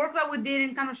of the work that we did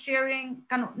in kind of sharing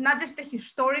kind of not just the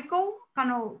historical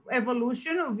kind of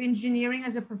evolution of engineering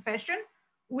as a profession,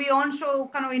 we also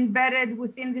kind of embedded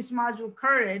within this module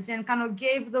courage and kind of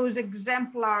gave those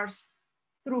exemplars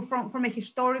through from a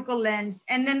historical lens.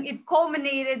 And then it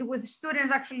culminated with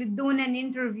students actually doing an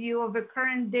interview of a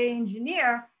current day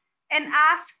engineer and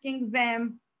asking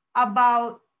them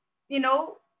about, you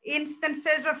know,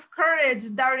 instances of courage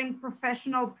during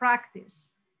professional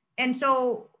practice. And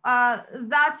so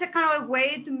that's a kind of a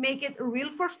way to make it real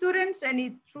for students. And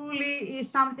it truly is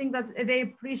something that they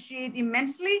appreciate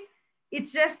immensely.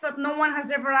 It's just that no one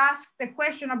has ever asked the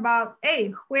question about,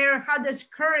 hey, how does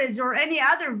courage or any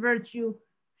other virtue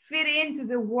fit into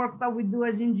the work that we do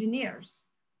as engineers?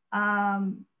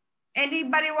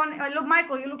 Anybody want, look,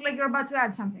 Michael, you look like you're about to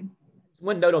add something.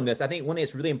 One note on this, I think one thing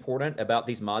that's really important about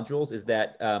these modules is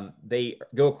that they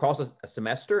go across a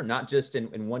semester, not just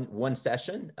in one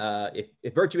session.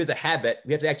 If virtue is a habit,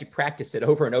 we have to actually practice it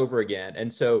over and over again.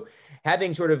 And so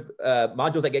having sort of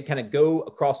modules that kind of go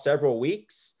across several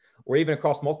weeks or even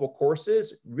across multiple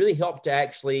courses really help to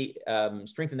actually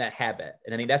strengthen that habit.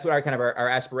 And I think that's what our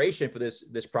aspiration for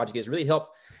this project is, really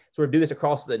help sort of do this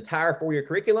across the entire four-year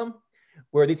curriculum,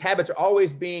 where these habits are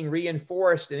always being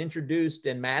reinforced and introduced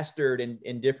and mastered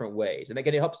in different ways. And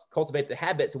again, it helps cultivate the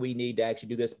habits that we need to actually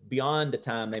do this beyond the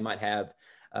time they might have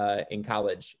in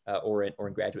college or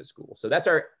in graduate school. So that's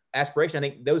our aspiration. I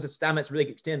think those assignments really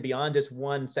extend beyond just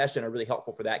one session, are really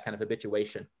helpful for that kind of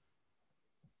habituation.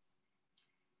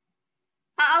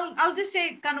 I'll just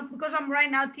say, kind of, because I'm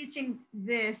right now teaching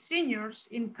the seniors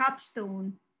in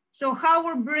capstone. So how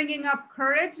we're bringing up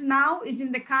courage now is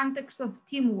in the context of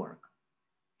teamwork.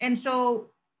 And so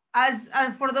as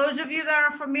for those of you that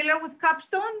are familiar with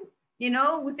capstone, you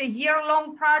know, with a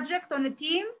year-long project on a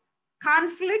team,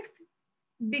 conflict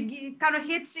kind of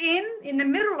hits in the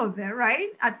middle of it, right?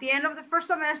 At the end of the first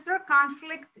semester,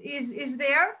 conflict is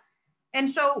there. And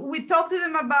so we talk to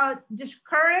them about just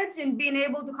courage and being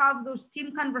able to have those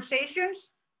team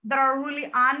conversations that are really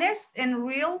honest and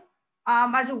real,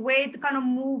 as a way to kind of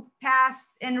move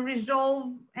past and resolve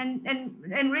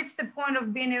and reach the point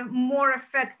of being a more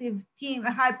effective team,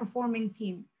 a high performing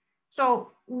team.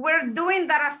 So we're doing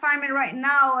that assignment right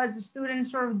now as the students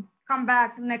sort of come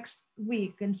back next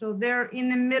week. And so they're in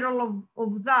the middle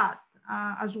of that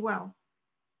as well.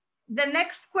 The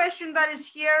next question that is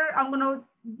here,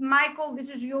 Michael, this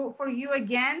is for you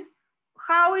again.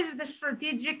 How is the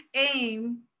strategic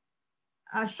aim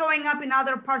showing up in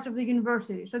other parts of the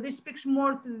university? So this speaks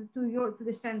more to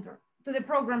the center, to the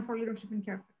program for leadership and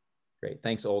character. Great,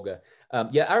 thanks, Olga.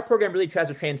 Yeah, our program really tries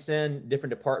to transcend different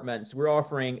departments. We're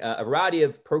offering a variety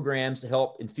of programs to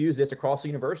help infuse this across the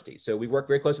university. So we work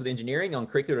very closely with engineering on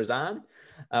curricular design.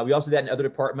 We also do that in other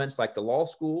departments like the law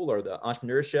school or the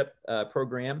entrepreneurship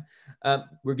program.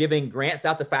 We're giving grants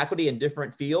out to faculty in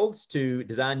different fields to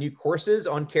design new courses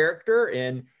on character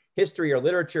in history or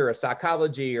literature or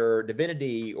psychology or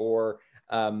divinity or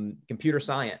computer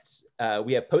science.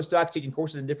 We have postdocs teaching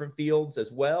courses in different fields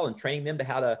as well and training them to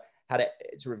how to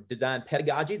sort of design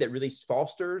pedagogy that really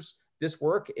fosters this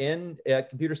work in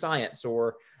computer science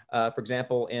or, for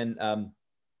example, in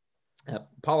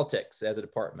politics as a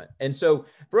department. And so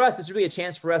for us, this is really a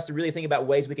chance for us to really think about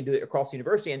ways we can do it across the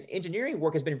university. And engineering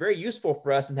work has been very useful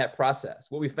for us in that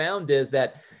process. What we found is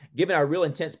that given our real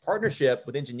intense partnership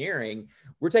with engineering,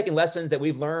 we're taking lessons that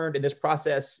we've learned in this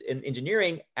process in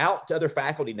engineering out to other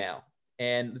faculty now.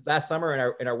 And last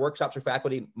summer in our workshops for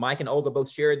faculty, Mike and Olga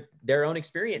both shared their own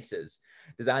experiences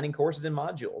designing courses and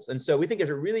modules. And so we think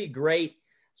there's a really great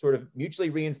sort of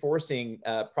mutually reinforcing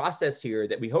process here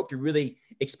that we hope to really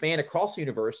expand across the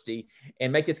university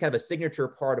and make this kind of a signature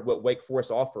part of what Wake Forest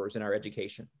offers in our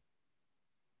education.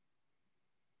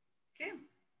 Okay,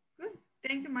 good.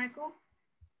 Thank you, Michael.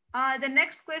 The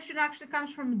next question actually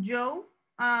comes from Joe.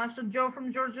 So Joe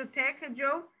from Georgia Tech.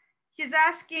 Joe, he's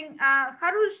asking,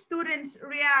 how do students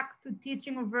react to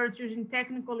teaching of virtues in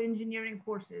technical engineering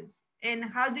courses? And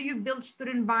how do you build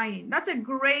student buy-in? That's a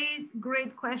great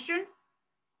question.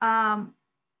 I'll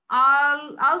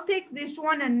take this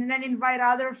one and then invite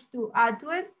others to add to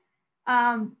it.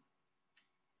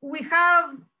 We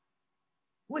have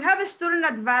a student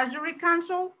advisory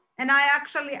council, and I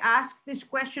actually asked this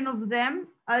question of them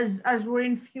as we're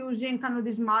infusing kind of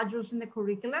these modules in the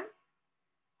curriculum.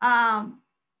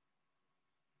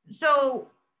 So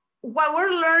what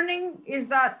we're learning is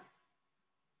that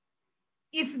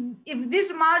if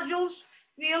these modules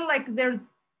feel like they're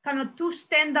kind of too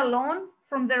standalone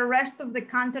from the rest of the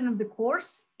content of the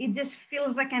course, it just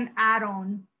feels like an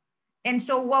add-on. And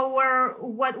so what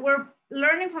we're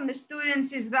learning from the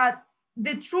students is that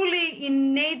they truly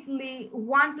innately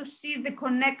want to see the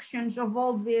connections of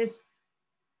all this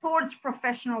towards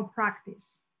professional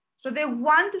practice. So they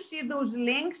want to see those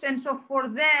links. And so for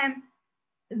them,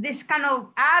 this kind of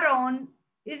add-on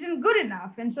isn't good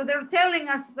enough. And so they're telling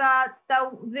us that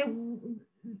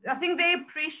I think they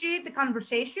appreciate the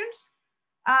conversations.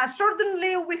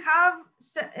 Certainly we have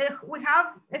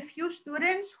a few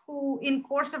students who in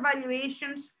course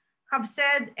evaluations have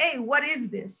said, hey, what is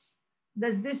this?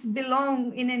 Does this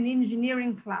belong in an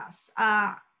engineering class?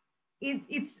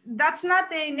 That's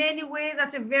not in any way,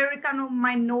 that's a very kind of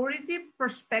minority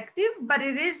perspective, but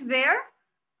it is there.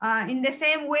 In the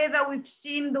same way that we've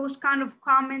seen those kind of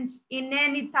comments in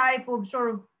any type of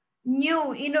sort of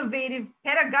new innovative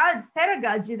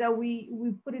pedagogy that we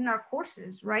put in our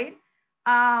courses, right?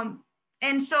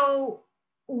 And so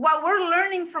what we're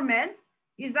learning from it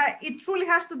is that it truly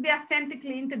has to be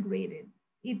authentically integrated.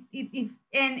 And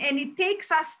it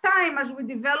takes us time as we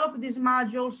develop these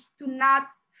modules to not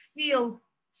feel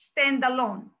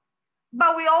standalone.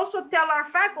 But we also tell our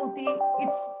faculty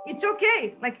it's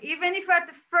okay. Like even if at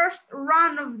the first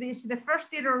run of this, the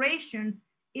first iteration,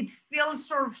 it feels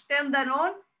sort of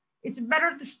standalone, it's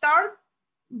better to start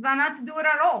than not to do it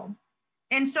at all.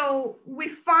 And so we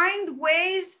find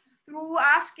ways through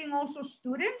asking also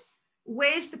students,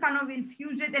 ways to kind of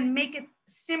infuse it and make it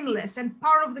seamless and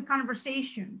part of the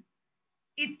conversation.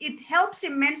 It helps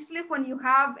immensely when you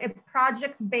have a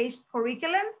project-based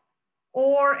curriculum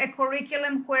or a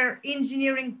curriculum where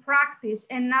engineering practice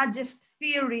and not just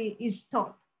theory is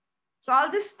taught. So I'll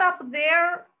just stop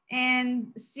there and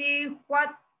see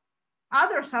what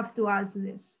others have to add to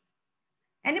this.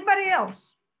 Anybody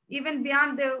else, even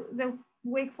beyond the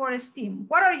Wake Forest team?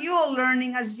 What are you all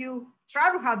learning as you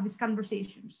try to have these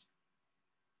conversations?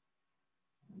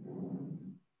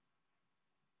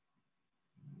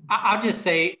 I'll just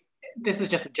say, this is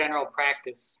just a general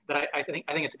practice that I think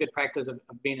it's a good practice of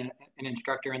being an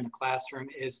instructor in the classroom,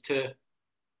 is to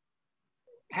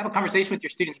have a conversation with your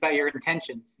students about your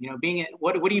intentions. You know,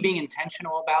 what are you being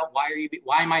intentional about? Why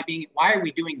are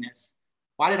we doing this?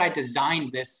 Why did I design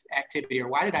this activity, or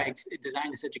why did I design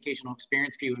this educational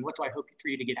experience for you? And what do I hope for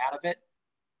you to get out of it?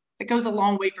 It goes a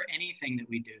long way for anything that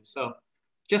we do. So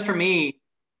just for me,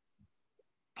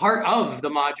 part of the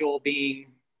module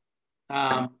being,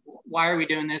 why are we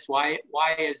doing this? Why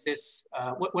is this,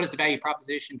 what is the value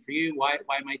proposition for you? Why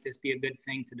might this be a good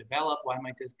thing to develop? Why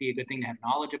might this be a good thing to have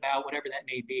knowledge about? Whatever that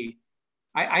may be.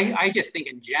 I just think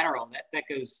in general that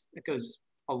goes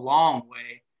a long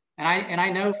way. And I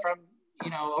know from,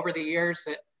 over the years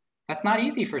that's not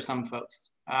easy for some folks.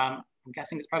 I'm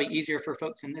guessing it's probably easier for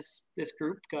folks in this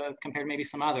group compared to maybe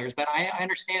some others, but I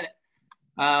understand it.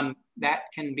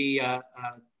 That can be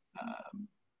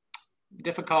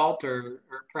difficult or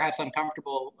perhaps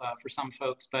uncomfortable for some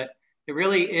folks, but it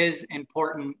really is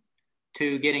important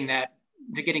to getting that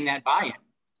buy-in,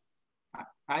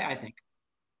 I think.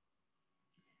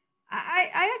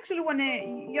 I actually want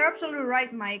to, you're absolutely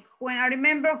right, Mike. When I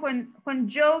remember when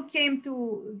Joe came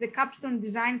to the capstone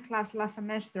design class last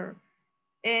semester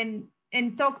and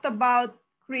talked about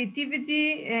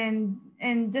creativity and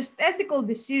just ethical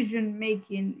decision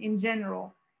making in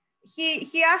general,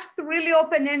 he asked really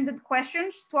open-ended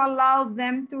questions to allow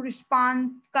them to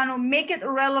respond, kind of make it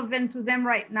relevant to them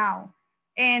right now.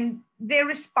 And they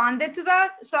responded to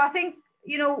that. So I think,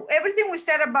 everything we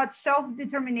said about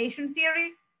self-determination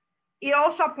theory, it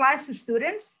also applies to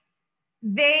students.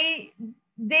 If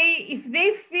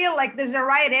they feel like there's a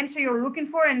right answer you're looking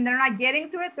for and they're not getting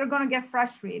to it, they're going to get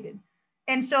frustrated.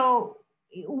 And so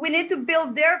we need to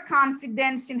build their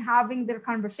confidence in having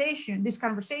these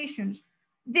conversations.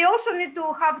 They also need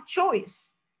to have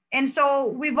choice. And so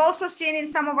we've also seen in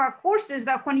some of our courses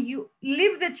that when you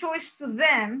leave the choice to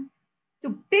them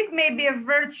to pick maybe a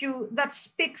virtue that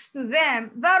speaks to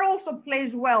them, that also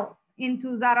plays well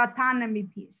into that autonomy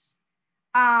piece.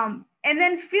 And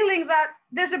then feeling that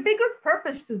there's a bigger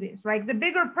purpose to this, right? The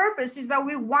bigger purpose is that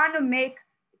we want to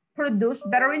produce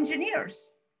better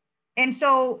engineers. And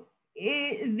so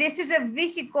this is a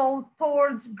vehicle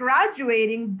towards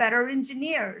graduating better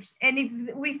engineers. And if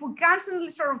we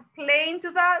constantly sort of play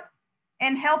into that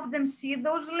and help them see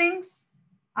those links,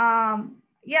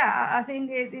 I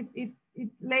think it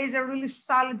lays a really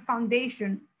solid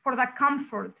foundation for the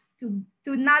comfort to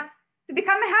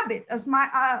become a habit,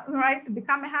 right? To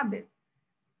become a habit.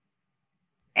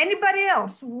 Anybody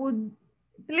else would,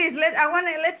 please,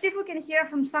 let's see if we can hear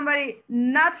from somebody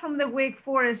not from the Wake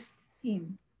Forest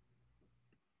team.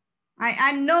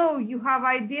 I know you have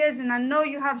ideas and I know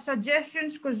you have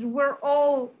suggestions because we're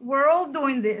all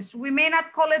doing this. We may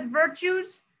not call it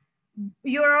virtues.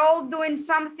 You're all doing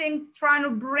something trying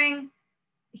to bring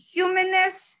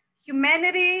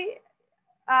humanity,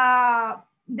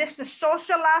 there's the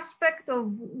social aspect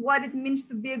of what it means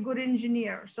to be a good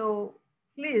engineer. So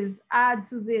please add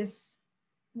to this.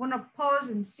 I want to pause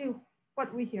and see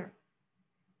what we hear.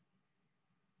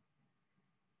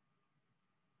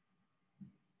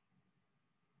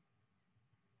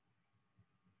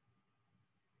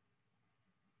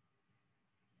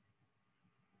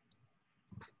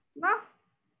 No?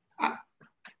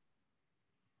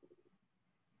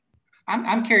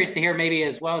 I'm curious to hear maybe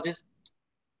as well, just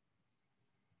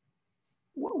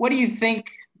what do you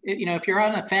think, if you're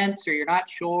on the fence or you're not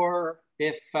sure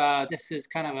if this is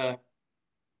kind of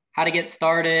how to get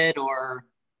started, or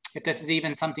if this is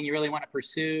even something you really want to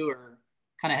pursue, or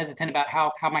kind of hesitant about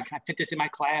how can I fit this in my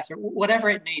class, or whatever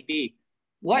it may be,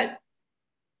 what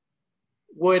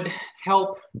would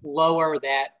help lower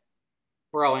that?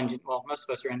 We're all well, most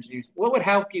of us are engineers. What would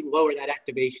help you lower that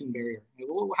activation barrier?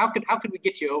 How could we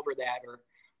get you over that? Or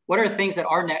what are things that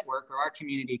our network or our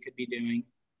community could be doing?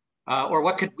 Or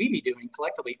what could we be doing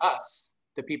collectively, us,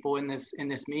 the people in this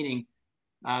meeting,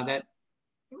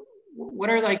 what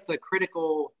are like the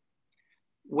critical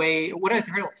what are the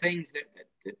critical things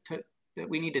that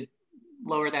we need to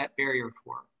lower that barrier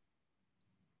for?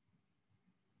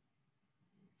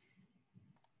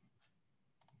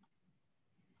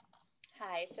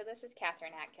 Hi, so this is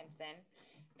Catherine Atkinson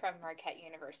from Marquette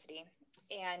University.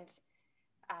 And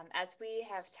as we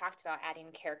have talked about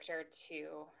adding character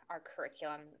to our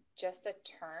curriculum, just the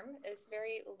term is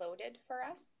very loaded for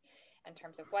us in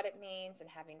terms of what it means and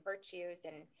having virtues.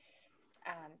 And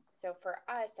so for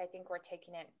us, I think we're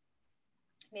taking it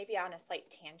maybe on a slight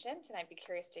tangent, and I'd be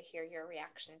curious to hear your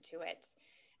reaction to it.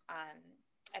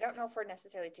 I don't know if we're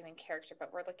necessarily doing character,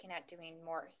 but we're looking at doing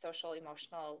more social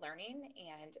emotional learning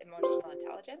and emotional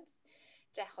intelligence.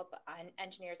 to help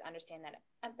engineers understand that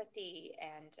empathy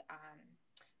and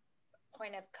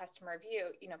point of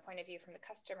view from the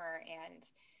customer and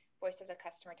voice of the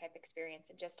customer type experience,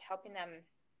 and just helping them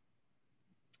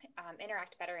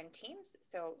interact better in teams.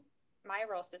 So my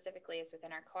role specifically is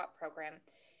within our co-op program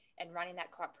and running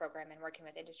that co-op program and working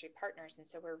with industry partners. And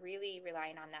so we're really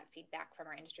relying on that feedback from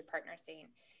our industry partners saying,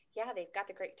 yeah, they've got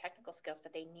the great technical skills,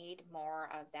 but they need more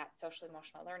of that social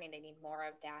emotional learning. They need more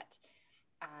of that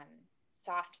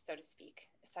soft, so to speak,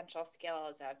 essential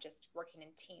skills of just working in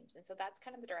teams. And so that's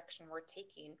kind of the direction we're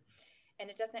taking. And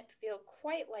it doesn't feel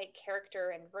quite like character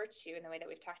and virtue in the way that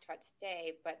we've talked about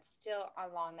today, but still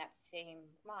along that same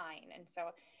line. And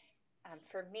so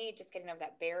for me, just getting over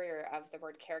that barrier of the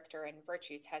word character and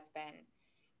virtues has been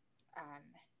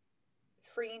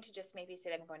freeing to just maybe say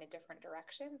that I'm going a different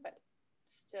direction, but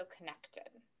still connected,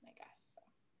 I guess. So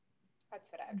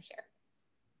that's what I would share.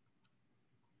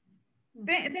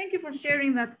 Thank you for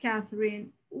sharing that,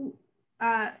 Catherine.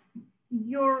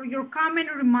 Your comment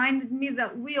reminded me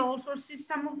that we also see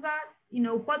some of that,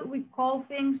 what we call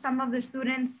things. Some of the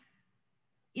students,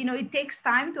 it takes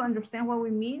time to understand what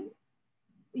we mean.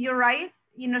 You're right.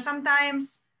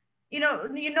 Sometimes, you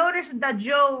notice that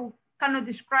Joe kind of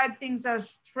described things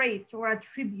as traits or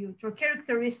attributes or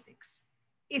characteristics.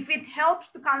 If it helps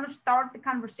to kind of start the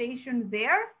conversation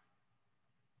there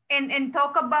and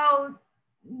talk about,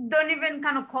 don't even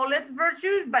kind of call it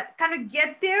virtues, but kind of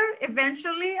get there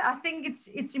eventually. I think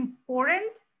it's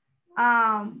important.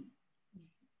 And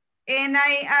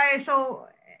so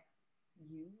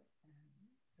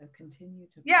continue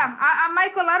to. Yeah,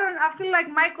 Michael, I feel like,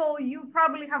 Michael, you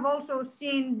probably have also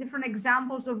seen different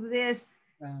examples of this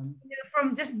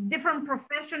from just different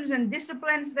professions and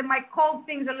disciplines that might call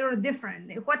things a little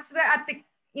different. What's the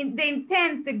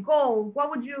intent, the goal? What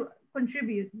would you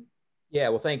contribute? Yeah,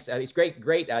 well, thanks. It's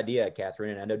great idea,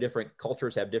 Catherine. And I know different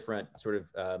cultures have different sort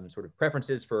of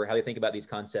preferences for how they think about these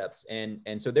concepts.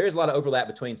 And so there's a lot of overlap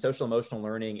between social emotional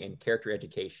learning and character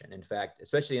education. In fact,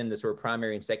 especially in the sort of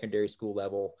primary and secondary school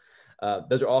level,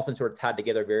 those are often sort of tied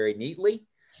together very neatly.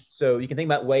 So you can think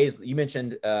about ways you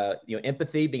mentioned,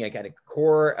 empathy being a kind of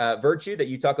core virtue that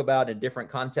you talk about in different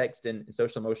contexts in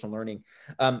social emotional learning.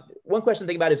 One question to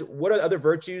think about is, what are other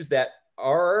virtues that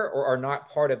are or are not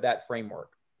part of that framework?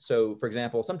 So, for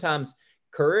example, sometimes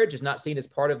courage is not seen as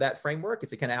part of that framework.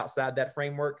 It's kind of outside that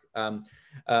framework.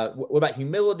 What about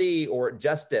humility or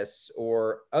justice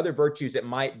or other virtues that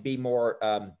might be more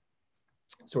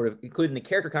sort of included in the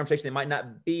character conversation that might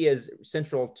not be as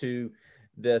central to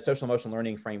the social emotional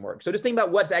learning framework? So just think about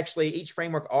what's actually each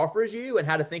framework offers you and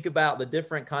how to think about the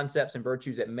different concepts and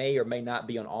virtues that may or may not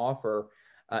be on offer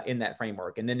in that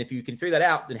framework. And then if you can figure that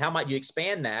out, then how might you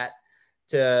expand that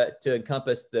to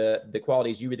encompass the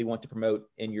qualities you really want to promote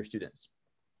in your students?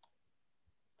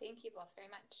 Thank you both very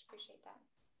much. Appreciate that.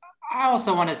 I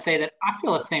also want to say that I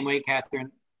feel the same way,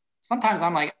 Catherine. Sometimes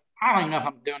I'm like, I don't even know if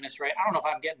I'm doing this right. I don't know if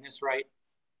I'm getting this right.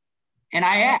 And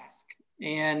I ask.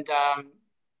 And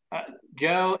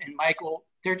Joe and Michael,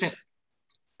 they're just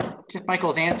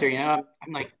Michael's answer,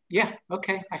 I'm like, yeah,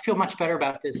 okay. I feel much better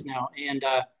about this now. And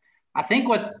I think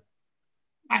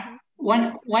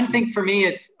one thing for me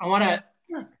is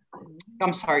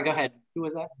I'm sorry, go ahead. Who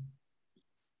was that?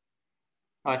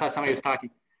 Oh, I thought somebody was talking.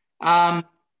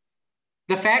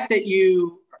 The fact that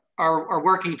you are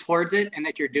working towards it and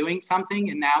that you're doing something,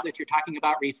 and now that you're talking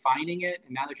about refining it,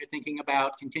 and now that you're thinking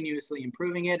about continuously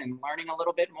improving it and learning a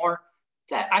little bit more,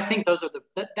 I think those are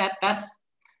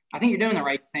I think you're doing the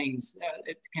right things.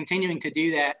 Continuing to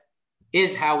do that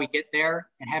is how we get there,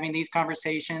 and having these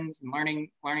conversations and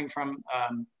learning from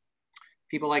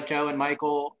people like Joe and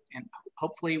Michael, and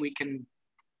hopefully we can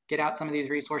get out some of these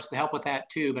resources to help with that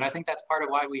too. But I think that's part of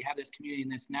why we have this community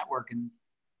and this network. And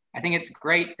I think it's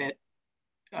great that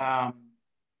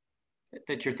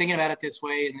that you're thinking about it this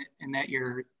way, and that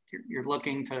you're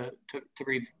looking to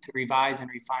revise and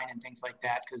refine and things like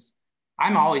that, because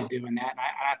I'm always doing that, and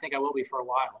I think I will be for a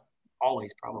while,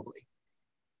 always probably.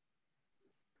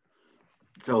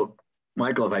 So,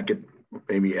 Michael, if I could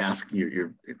maybe ask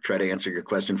you, try to answer your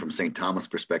question from St. Thomas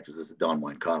perspective. This is Don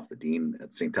Weinkoff, the dean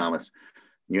at St. Thomas.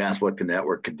 You asked what the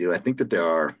network could do. I think that there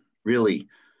are really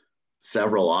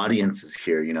several audiences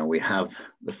here. We have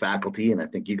the faculty, and I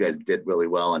think you guys did really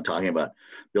well on talking about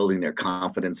building their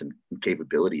confidence and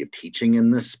capability of teaching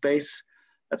in this space.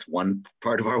 That's one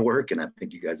part of our work, and I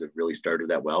think you guys have really started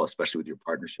that well, especially with your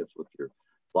partnerships with your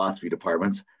philosophy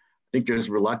departments. I think there's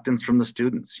reluctance from the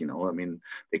students.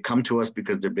 They come to us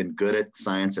because they've been good at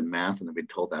science and math, and they've been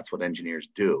told that's what engineers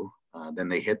do. Then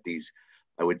they hit these,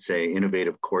 I would say,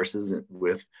 innovative courses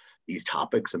with these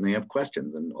topics and they have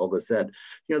questions. And Olga said,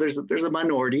 you know, there's a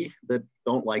minority that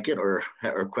don't like it or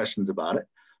questions about it.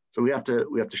 So we have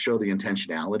to show the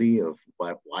intentionality of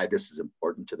why this is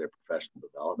important to their professional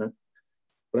development.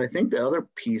 But I think the other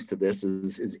piece to this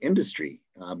is industry.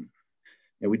 And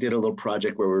we did a little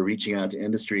project where we're reaching out to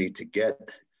industry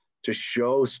to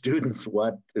show students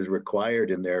what is required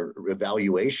in their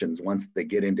evaluations once they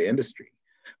get into industry,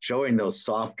 showing those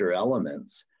softer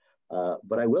elements.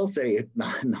 But I will say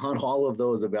not all of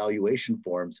those evaluation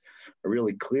forms are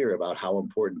really clear about how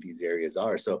important these areas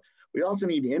are. So we also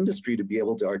need industry to be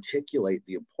able to articulate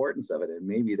the importance of it. And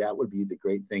maybe that would be the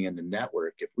great thing in the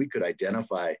network, if we could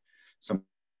identify some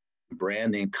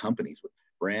brand name companies with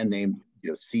brand name, you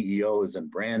know, CEOs and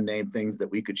brand name things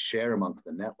that we could share amongst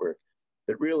the network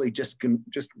that really just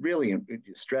really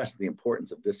stress the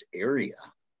importance of this area.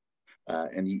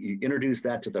 And you introduce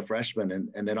that to the freshmen,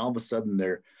 and then all of a sudden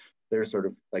they're sort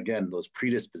of, again, those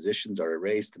predispositions are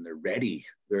erased and they're ready.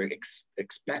 They're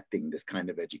expecting this kind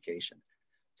of education.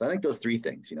 So I think those three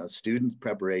things, you know, students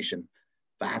preparation,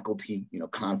 faculty, you know,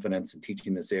 confidence in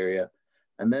teaching this area.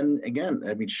 And then again,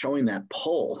 I mean, showing that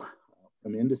pull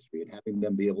from industry and having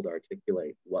them be able to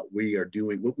articulate what we are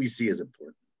doing, what we see as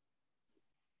important.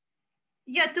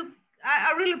 Yeah,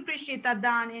 I really appreciate that,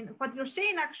 Don. And what you're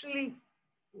saying actually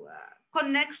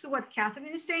connects to what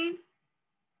Catherine is saying.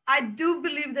 I do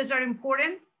believe those are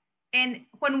important. And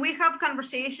when we have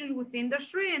conversations with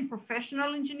industry and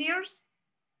professional engineers,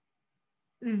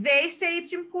 they say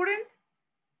it's important.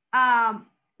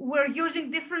 We're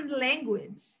using different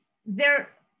language. The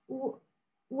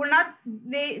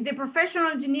professional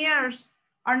engineers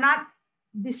are not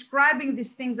describing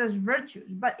these things as virtues,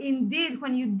 but indeed,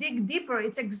 when you dig deeper,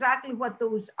 it's exactly what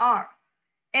those are.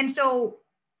 And so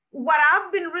what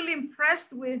I've been really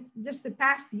impressed with just the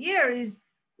past year is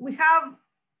we have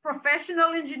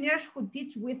professional engineers who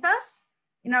teach with us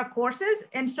in our courses.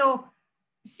 And so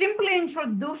simply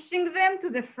introducing them to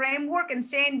the framework and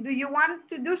saying, do you want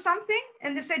to do something?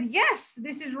 And they said, yes,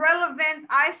 this is relevant.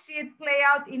 I see it play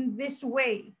out in this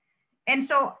way. And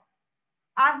so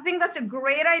I think that's a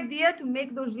great idea to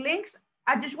make those links.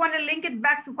 I just want to link it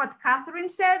back to what Catherine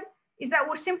said, is that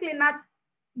we're simply not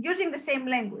using the same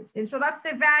language. And so that's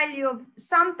the value of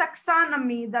some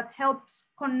taxonomy that helps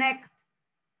connect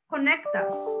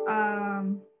us.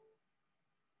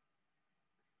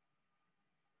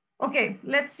 Okay,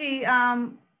 let's see.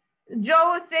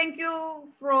 Joe, thank you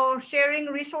for sharing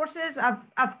resources.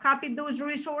 I've copied those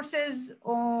resources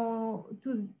to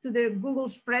the Google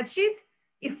spreadsheet.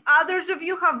 If others of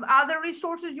you have other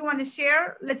resources you want to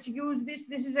share, let's use this.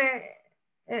 This is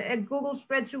a Google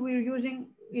spreadsheet we're using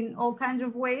in all kinds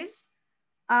of ways.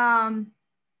 I'm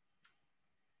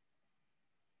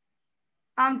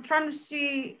trying to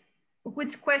see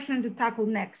which question to tackle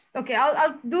next. Okay,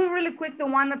 I'll do really quick the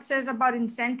one that says about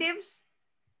incentives.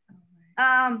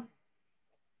 The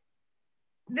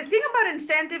thing about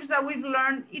incentives that we've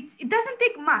learned, it doesn't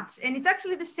take much, and it's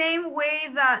actually the same way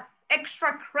that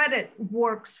extra credit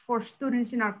works for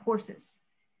students in our courses.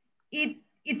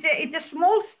 It's a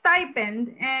small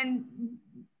stipend, and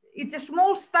it's a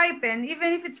small stipend,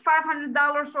 even if it's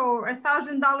 $500 or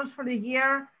 $1,000 for the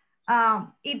year.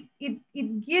 It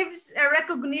gives a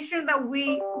recognition that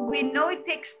we know it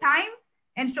takes time.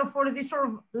 And so for this sort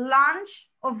of launch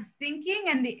of thinking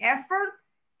and the effort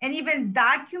and even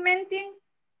documenting,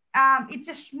 it's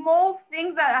a small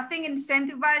thing that I think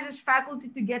incentivizes faculty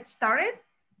to get started.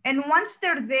 And once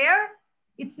they're there,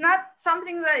 it's not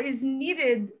something that is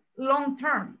needed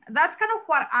long-term. That's kind of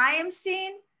what I am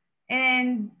seeing.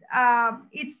 And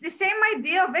it's the same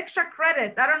idea of extra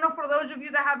credit. I don't know, for those of you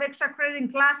that have extra credit in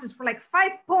classes, for like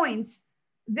 5 points,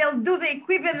 they'll do the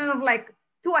equivalent of like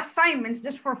 2 assignments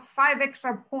just for 5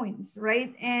 extra points,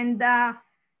 right? And I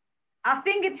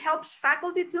think it helps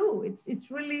faculty too. It's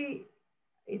really,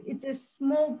 it's a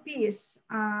small piece.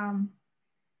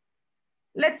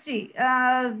 Let's see,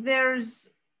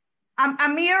 there's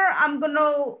Amir, I'm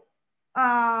gonna,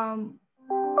 I'll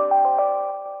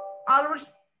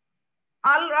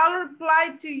reply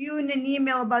to you in an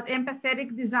email about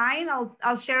empathetic design.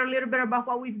 I'll share a little bit about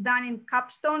what we've done in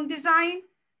capstone design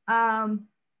and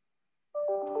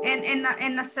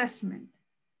assessment.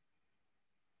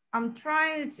 I'm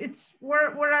trying,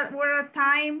 we're at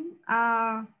time.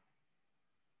 I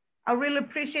really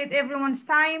appreciate everyone's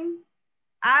time.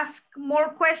 Ask more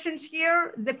questions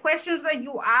here. The questions that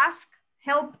you ask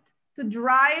helped to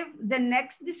drive the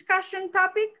next discussion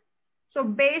topic. So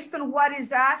based on what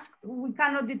is asked, we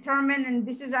kind of determine, and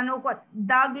this is, I know, what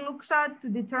Doug looks at to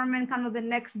determine kind of the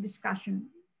next discussion.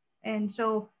 And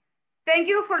so thank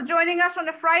you for joining us on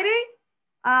a Friday.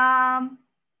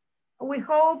 We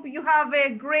hope you have a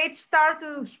great start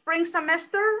to spring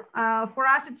semester. For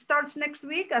us, it starts next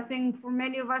week. I think for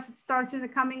many of us, it starts in the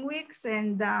coming weeks,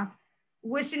 and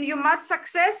wishing you much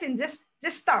success, and just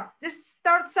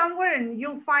start somewhere, and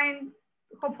you'll find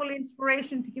hopefully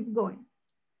inspiration to keep going.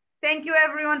 Thank you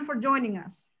everyone for joining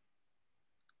us.